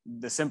that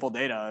the simple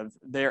data of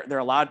they're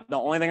allowed, the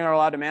only thing they're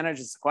allowed to manage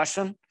is the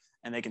question,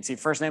 and they can see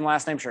first name,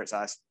 last name, shirt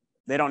size.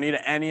 They don't need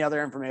any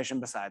other information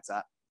besides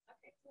that.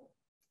 Okay, cool.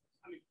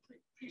 I mean,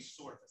 pretty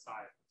short the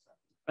size.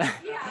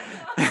 Yeah.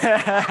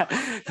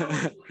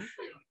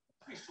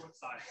 Pretty short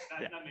size.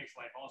 That makes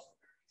life awesome.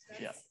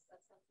 Yeah.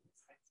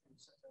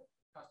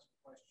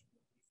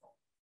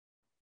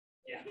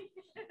 Yeah.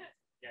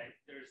 Yeah.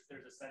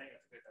 There's a setting.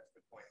 That's a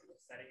good point. There's a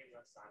setting in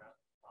RunSignup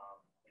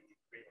when you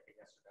create like a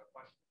yes or no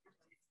question. You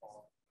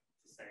default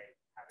to say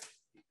have it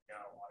go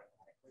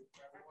automatically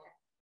for everyone,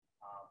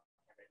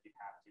 and then you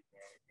have to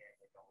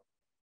manually go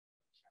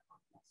check on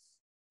yes.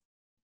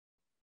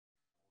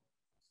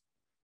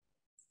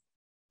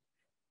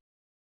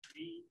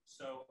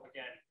 So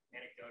again,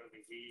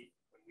 anecdotally,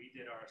 when we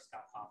did our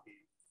Scott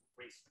Coffee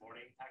race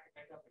morning packet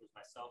pickup, it was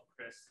myself,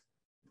 Chris,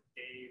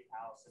 Dave,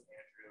 Allison,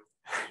 Andrew,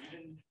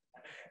 even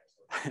Evan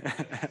Harrison.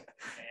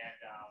 And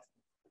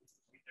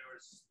there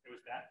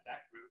was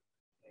that group,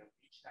 and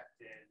we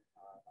checked in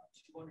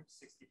 260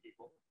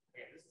 people.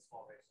 Again, this is a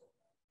small race.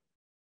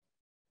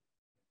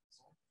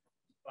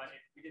 But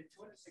we did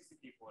 260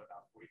 people in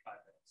about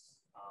 45 minutes,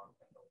 and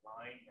the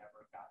line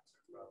never got to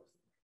rows.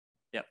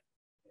 Yep.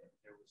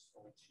 There was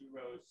only 2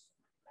 rows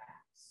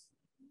max.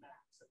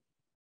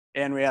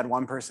 And we had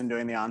one person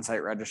doing the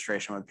on-site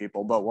registration with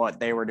people, but what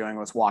they were doing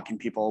was walking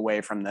people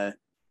away from the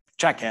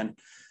check-in,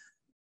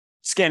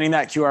 scanning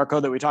that QR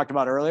code that we talked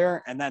about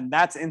earlier, and then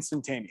that's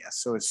instantaneous.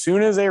 So as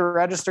soon as they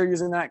register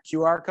using that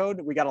QR code,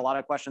 we got a lot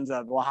of questions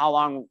of, well, how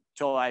long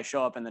till I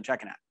show up in the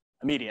check-in app?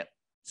 Immediate.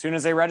 As soon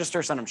as they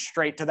register, send them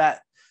straight to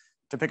that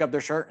to pick up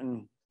their shirt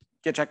and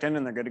get checked in,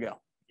 and they're good to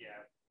go. Yeah.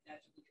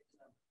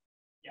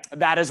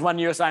 That is when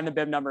you assign the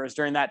bib numbers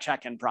during that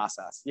check-in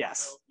process.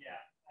 Yes. So, yeah.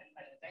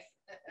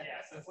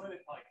 So it's one of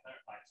the probably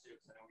clarify too,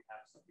 because I know we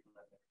have some people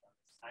that have done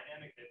this.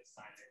 Dynamic bib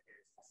assignment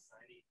is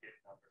assigning bib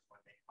numbers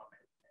when they come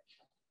in and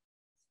check.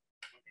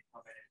 When they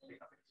come in and pick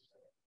up an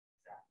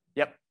exactly.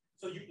 Yep.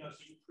 So you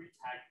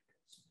pre-tag your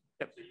bibs.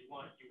 Yep. So you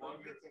want your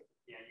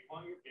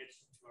bibs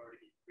to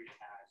already be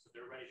pre-tagged, so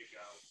they're ready to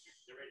go.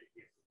 They're ready to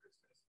get for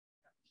Christmas.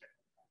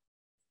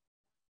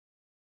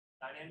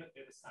 Dynamic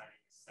bib assigning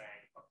is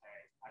saying,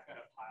 okay, I've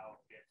got a pile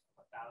of bibs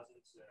from 1,000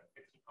 to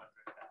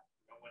 1,500 that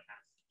no one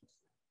has.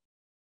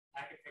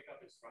 Packet pickup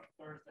is from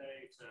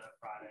Thursday to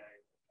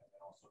Friday, and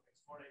then also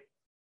next morning.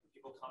 When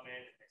people come in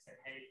and they say,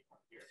 "Hey, I'm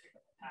here to pick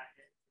up a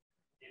packet,"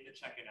 in the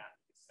check-in app,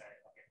 you can say,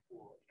 "Okay,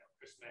 cool.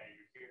 Chris May,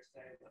 you're here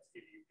today. Let's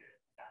give you the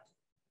 1,000."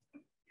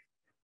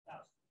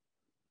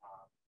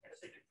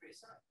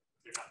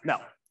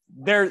 No,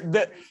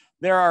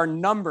 there are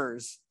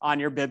numbers on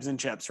your bibs and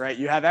chips, right?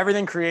 You have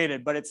everything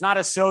created, but it's not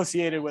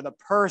associated with a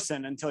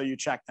person until you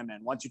check them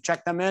in. Once you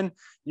check them in,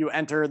 you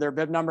enter their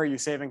bib number, you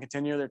save and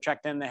continue. They're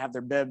checked in, they have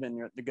their bib, and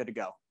they're good to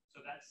go.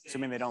 So that saves,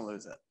 assuming they don't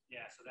lose it.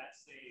 Yeah, so that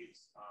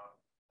saves.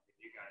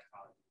 You guys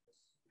probably do this.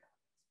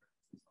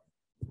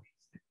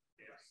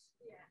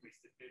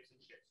 Wasted bibs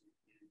and chips. You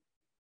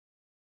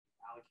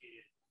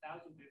allocated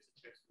 1,000 bibs and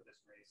chips for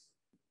this race.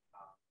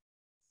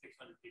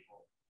 600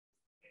 people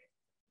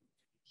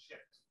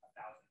shipped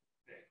 1,000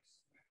 bibs.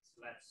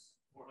 So that's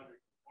 400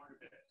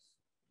 bibs,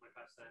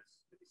 25 cents,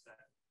 50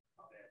 cents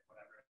a bib,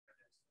 whatever it is.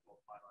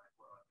 Multiply by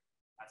 400.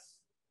 That's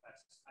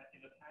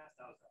in the past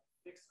that was a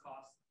fixed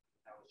cost.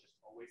 That was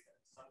just always that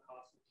sunk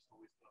cost, which is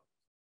always going.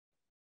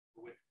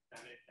 But with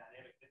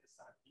dynamic bid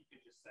design, you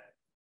can just say,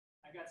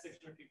 I got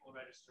 600 people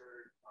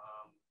registered.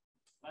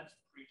 Let's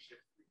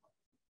pre-ship 300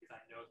 because I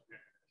know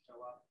they're going to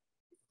show up.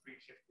 You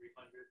pre-ship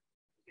 300,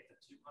 you get to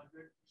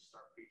 200, you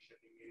start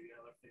pre-shipping maybe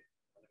another 50,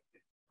 another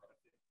 50, another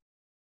 50.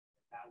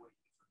 And that way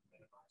you can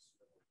minimize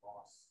the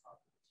loss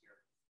of the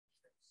material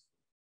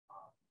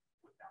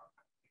without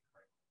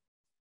incurring.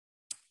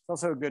 It's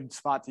also a good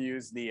spot to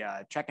use the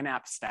check-in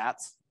app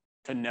stats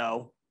to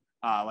know.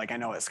 Like I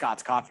know at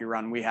Scott's Coffee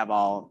Run, we have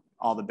all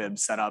the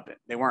bibs set up.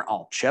 They weren't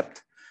all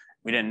chipped.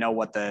 We didn't know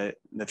what the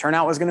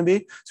turnout was going to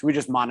be. So we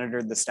just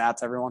monitored the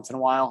stats every once in a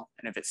while.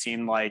 And if it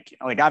seemed like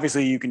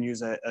obviously you can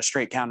use a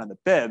straight count of the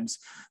bibs,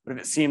 but if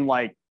it seemed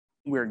like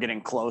we were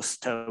getting close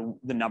to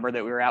the number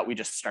that we were at, we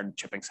just started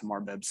chipping some more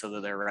bibs so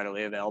that they're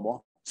readily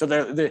available. So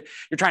you're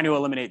trying to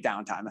eliminate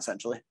downtime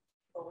essentially.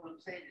 But what I'm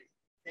saying is,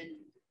 then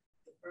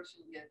the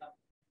person will get up.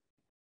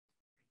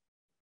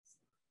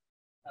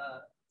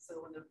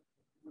 So when the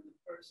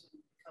person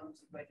comes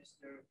to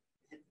register,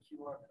 hit the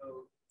QR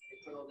code, they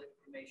put all the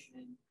information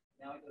in.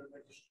 Now I go to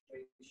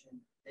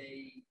registration.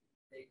 They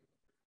pick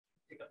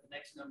up the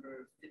next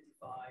number,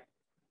 55,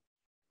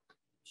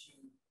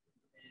 and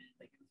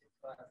they give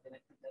 55. Then I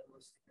put that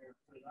little sticker,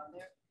 put it on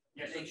there.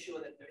 Yeah, make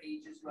sure that their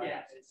age is right.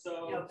 Yeah,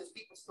 so because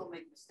people still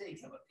make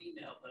mistakes. I'm a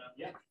female, but I'm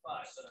 55,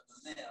 but I'm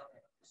a male.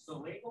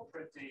 So label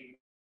printing.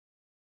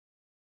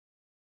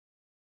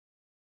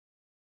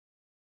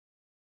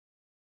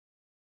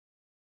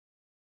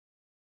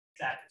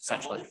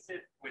 Essentially.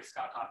 With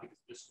Scott Coffee,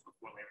 because this is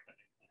before label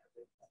printing.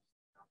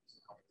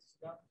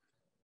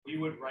 We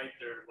would write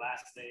their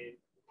last name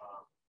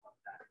on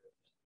that.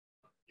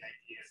 The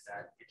idea is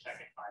that you're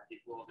checking 5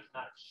 people. There's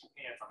not a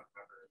chance I'm going to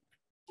remember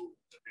who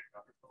the big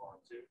numbers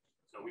belong to.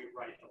 So we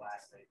write the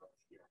last name of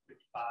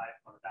 55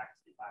 on the back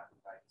of 55.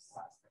 We write the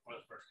last name. One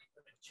of the first names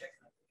and check.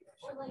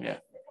 Yeah.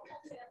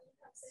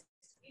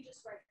 You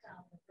just write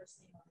down the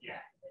first name on the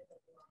back of it.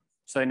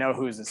 So they know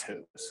whose is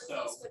whose.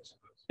 So,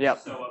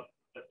 yep. So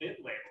the bid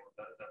label,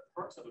 the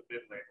perks of a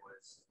bid label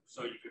is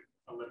so you could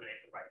eliminate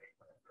the writing.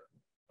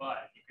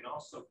 But you can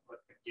also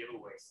put the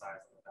giveaway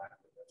size on the back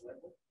of the bid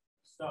label.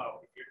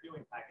 So if you're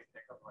doing packet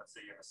pickup, let's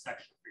say you have a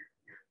section for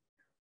your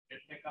bid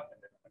pickup and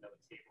then another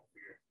table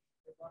for your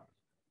bid one.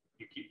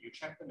 You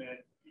check them in,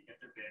 you get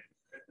their bid,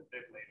 put the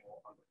bid label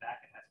on the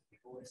back, it has a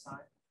giveaway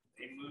sign.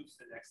 They move to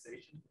the next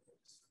station, they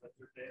just flip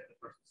their bid, the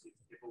person sees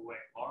the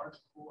giveaway large,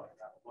 cool, I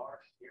got a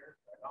large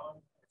here, right on.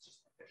 It's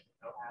just efficient,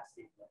 no ASCII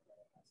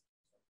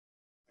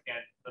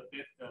again, the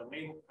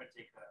label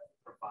printing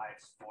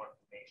provides more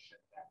information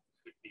that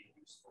could be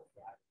useful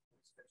for that.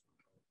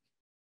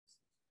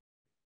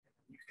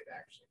 You could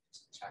actually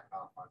just check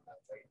off on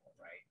that label,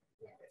 right?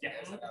 Yeah.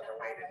 There's another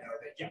way to know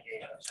that you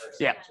gave a person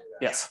Yeah. to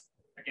that. Yes.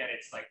 Again,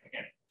 it's like,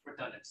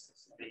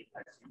 redundancies.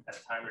 As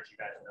timers, you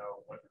guys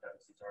know what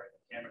redundancies are in the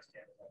cameras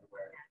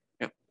everywhere.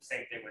 Yep.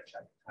 Same thing with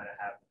checking, kind of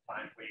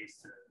find ways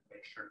to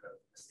make sure the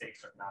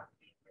mistakes are not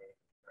being made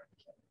during the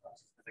checking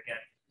process. Because again,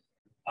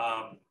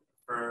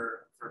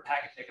 for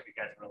packet pickup, you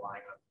guys are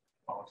relying on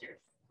volunteers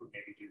who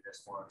maybe do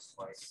this once,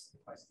 twice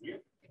a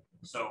year.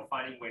 So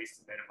finding ways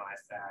to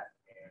minimize that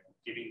and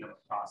giving them a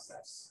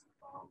process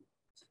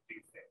to do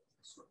things.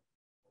 Sort of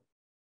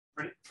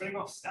printing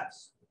off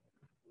steps,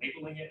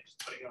 labeling it,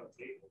 just putting it on the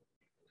table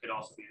could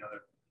also be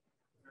another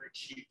very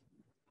cheap,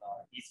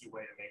 easy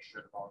way to make sure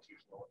the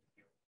volunteers know what to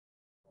do.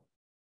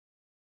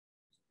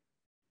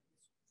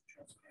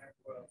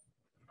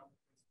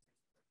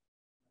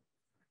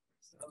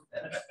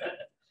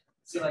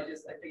 So I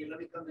figured let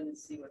me come in and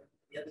see what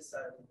the other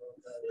side of the world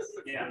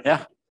does.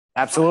 Yeah.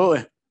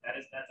 Absolutely.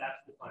 That's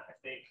absolutely fine. I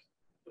think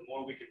the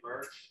more we can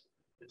merge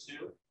the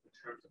two in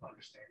terms of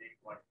understanding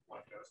what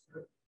goes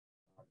through, it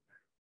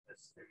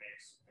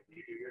makes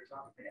you do your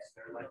job. It makes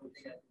their life.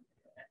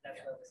 That's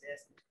what I was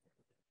asking.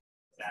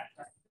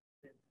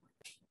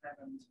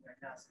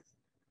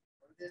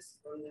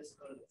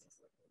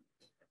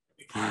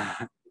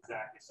 Exactly.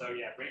 Exactly. So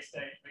yeah, race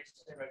day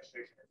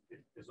registration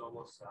is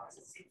almost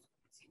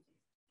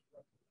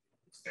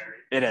it's very.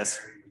 It is.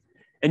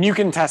 And you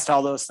can test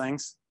all those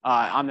things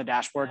on the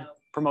dashboard,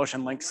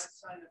 promotion links.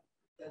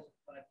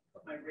 When I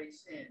put my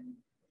race in, and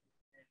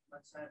my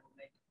sign will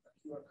make a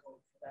QR code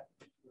for that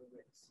particular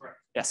race. Correct.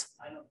 Yes.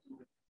 I don't do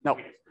it.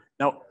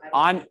 No.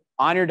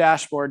 On your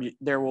dashboard,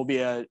 there will be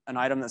an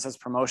item that says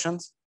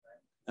promotions,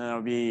 and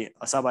there'll be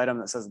a sub item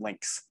that says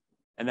links.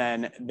 And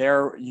then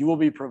there you will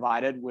be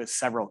provided with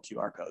several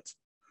QR codes.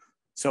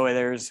 So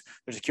there's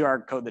a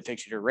QR code that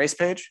takes you to a race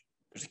page.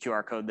 There's a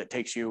QR code that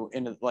takes you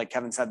into, like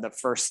Kevin said, the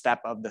first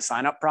step of the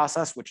sign up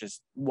process, which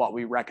is what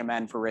we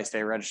recommend for race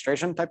day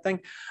registration type thing.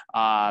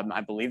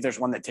 I believe there's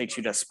one that takes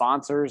you to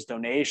sponsors,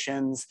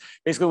 donations.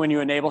 Basically, when you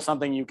enable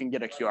something, you can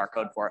get a QR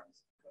code for it.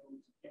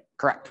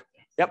 Correct.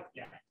 Yep.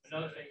 Yeah.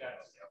 Another thing that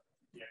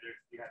you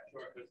have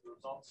QR codes for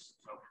results.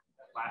 So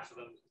flash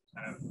them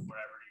kind of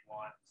wherever you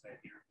want. Say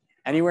here.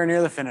 Anywhere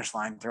near the finish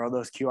line, throw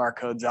those QR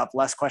codes up.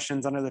 Less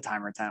questions under the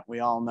timer tent. We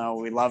all know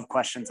we love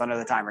questions under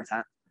the timer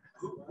tent.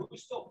 Who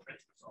still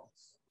prints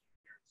results?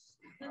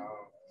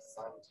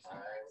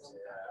 Sometimes,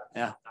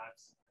 Yeah. I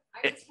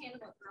just hand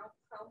them a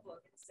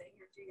Chromebook and say,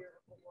 here, do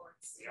your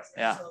awards.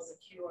 Yeah. So the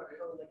QR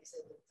code, like you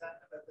said, the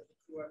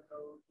QR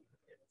code,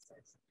 it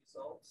says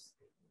results.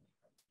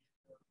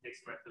 They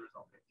express the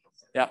result.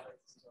 Yep.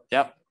 So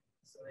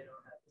they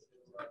don't have to.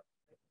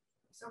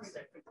 Some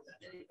reason I printed that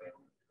anyway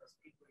because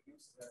people are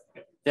used to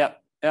that.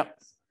 Yep.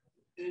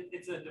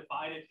 It's a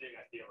divided thing.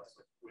 I feel like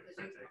with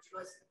printing.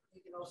 Plus,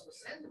 you can also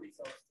send the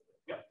results to them.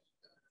 Yeah.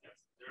 Yes.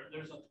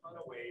 There's a ton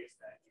of ways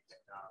that you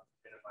can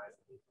minimize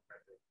the need for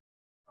printing.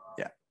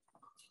 Yeah.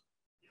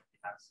 You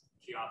have some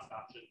kiosk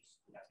options.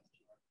 You have some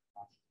kiosk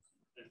options.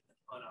 There's a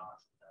ton of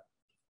options.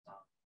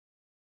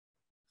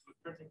 With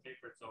printing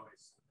paper, it's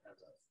always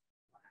has a.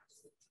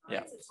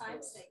 Yeah. It's a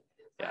time sink.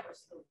 Yeah.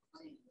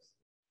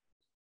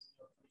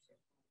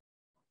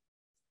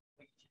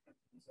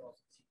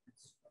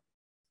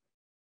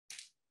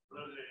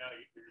 Literally,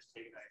 you're just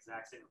taking that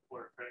exact same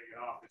report, printing it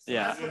off.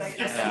 Yeah.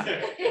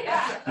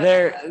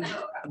 There,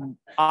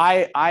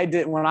 I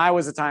did when I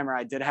was a timer.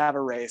 I did have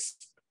a race.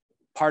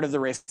 Part of the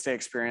race day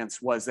experience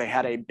was they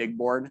had a big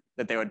board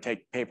that they would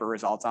take paper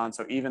results on.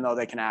 So even though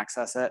they can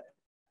access it,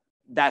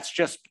 that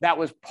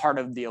was part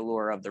of the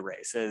allure of the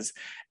race. Is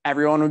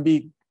everyone would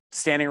be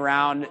standing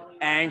around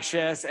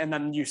anxious, and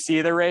then you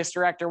see the race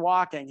director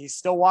walking. He's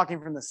still walking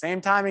from the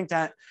same timing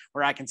tent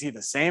where I can see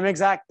the same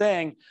exact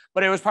thing,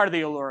 but it was part of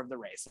the allure of the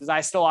race. Is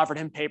I still offered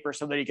him paper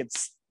so that he could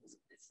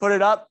put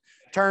it up,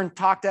 turn,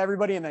 talk to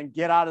everybody, and then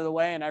get out of the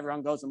way, and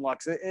everyone goes and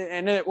looks.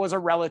 And it was a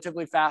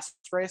relatively fast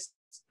race.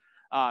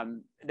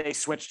 They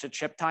switched to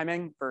chip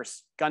timing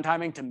versus gun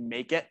timing to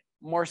make it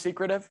more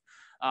secretive.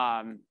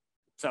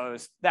 So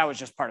that was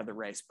just part of the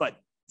race, but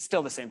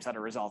still the same set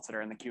of results that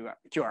are in the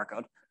QR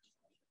code.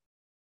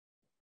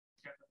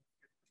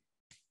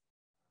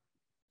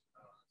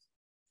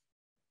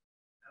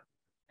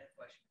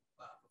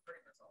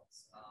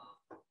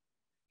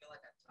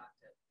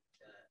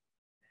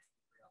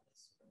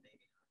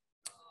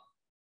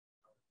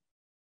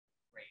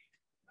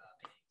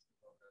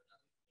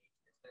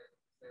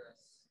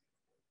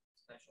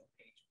 special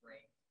page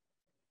break.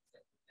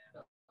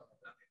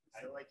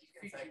 Like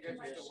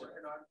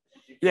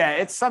yeah,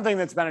 it's something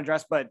that's been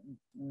addressed, but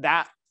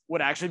that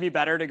would actually be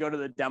better to go to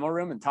the demo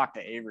room and talk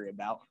to Avery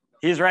about.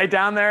 He's right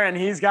down there, and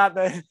he's got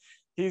everything.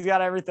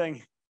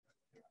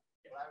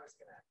 What I was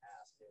going to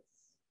ask is,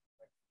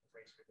 like,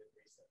 race we did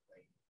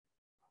recently,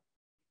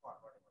 people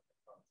aren't learning what the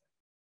phones are.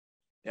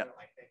 Yeah.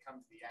 Like, they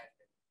come to the end,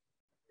 and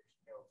there's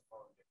no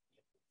phone to get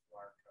the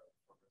QR code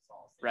for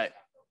results. They Right.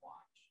 just have to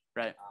watch.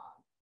 Right.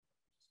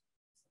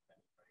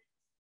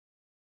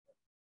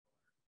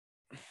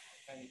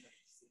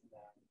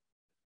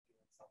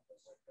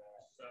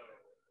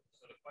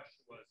 So the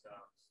question was,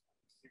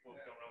 people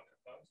don't know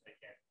their phones, they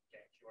can't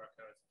get QR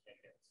codes,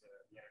 can't get to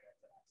the internet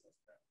to access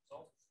the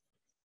results.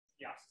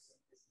 Kiosks.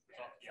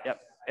 Yep.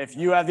 If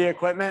you have the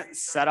equipment,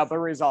 set up a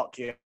result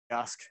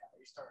kiosk.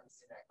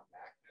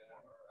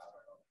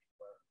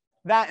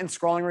 That and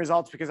scrolling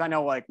results, because I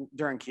know like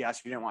during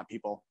kiosk, you didn't want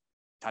people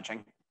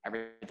touching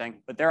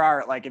everything, but there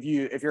are like, if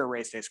you're a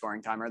race day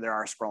scoring timer, there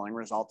are scrolling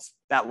results,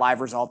 that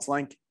live results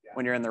link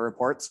when you're in the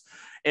reports,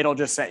 it'll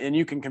just say, and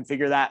you can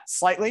configure that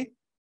slightly.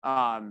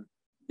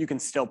 You can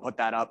still put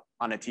that up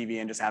on a TV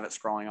and just have it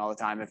scrolling all the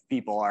time if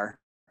people are.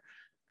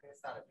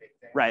 It's not a big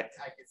thing. Right.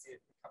 I can see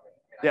it becoming.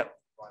 Yep.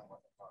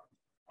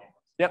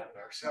 Yep.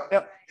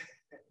 Yep.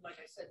 Like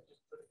I said,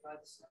 just put it by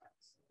the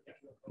sides.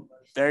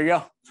 There you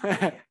go.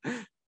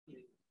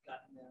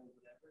 Gotten there,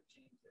 whatever,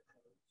 change the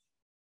code.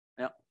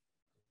 Yep.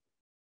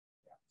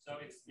 So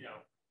it's,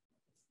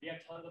 we have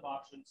tons of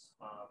options.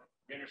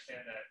 We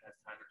understand that as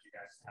timers, you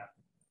guys have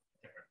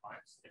different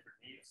clients, different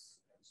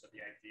needs. And so the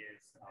idea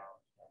is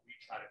what we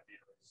try to do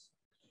is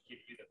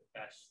give you the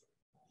best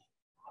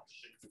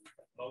options, the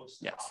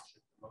most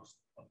options, the most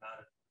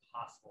amount of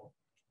possible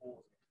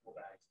tools in the tool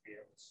bag to be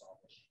able to solve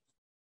issues.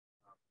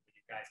 If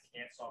you guys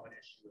can't solve an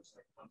issue, if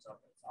something comes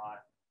up and it's odd,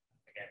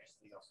 again, just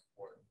email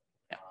support.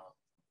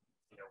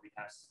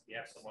 We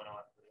have someone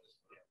on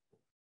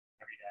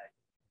every day,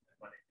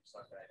 Monday through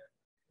Sunday.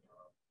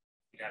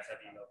 You guys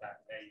have email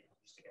back today. You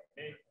used to get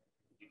me.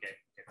 You get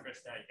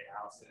Chris now. You get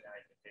Allison now.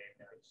 You get Dave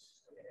now. You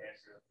just get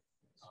Andrew.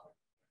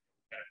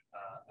 Got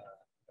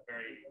a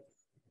very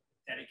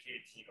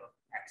dedicated team of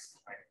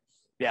ex-timers.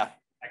 Yeah.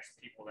 Ex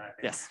people that have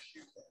been in your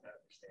shoes that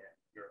understand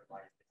your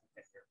life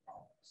and your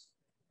problems.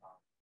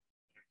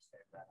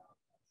 Understand that.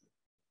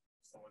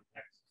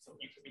 So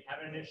you could be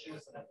having an issue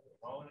with someone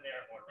alone in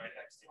there, going right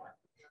next to you.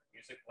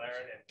 Music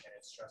blaring and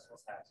it's stressful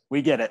as heck.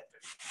 We get it.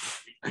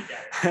 We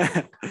get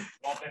it. We've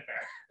all been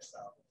there. So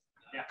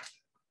yeah.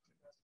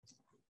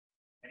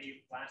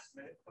 Any last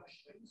minute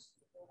questions?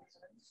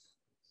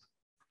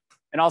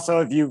 And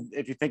also, if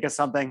you think of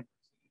something,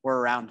 we're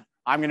around.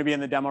 I'm going to be in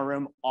the demo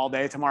room all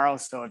day tomorrow.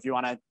 So if you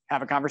want to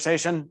have a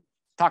conversation,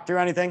 talk through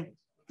anything,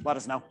 let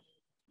us know.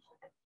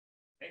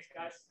 Thanks,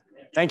 guys.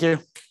 Thank you.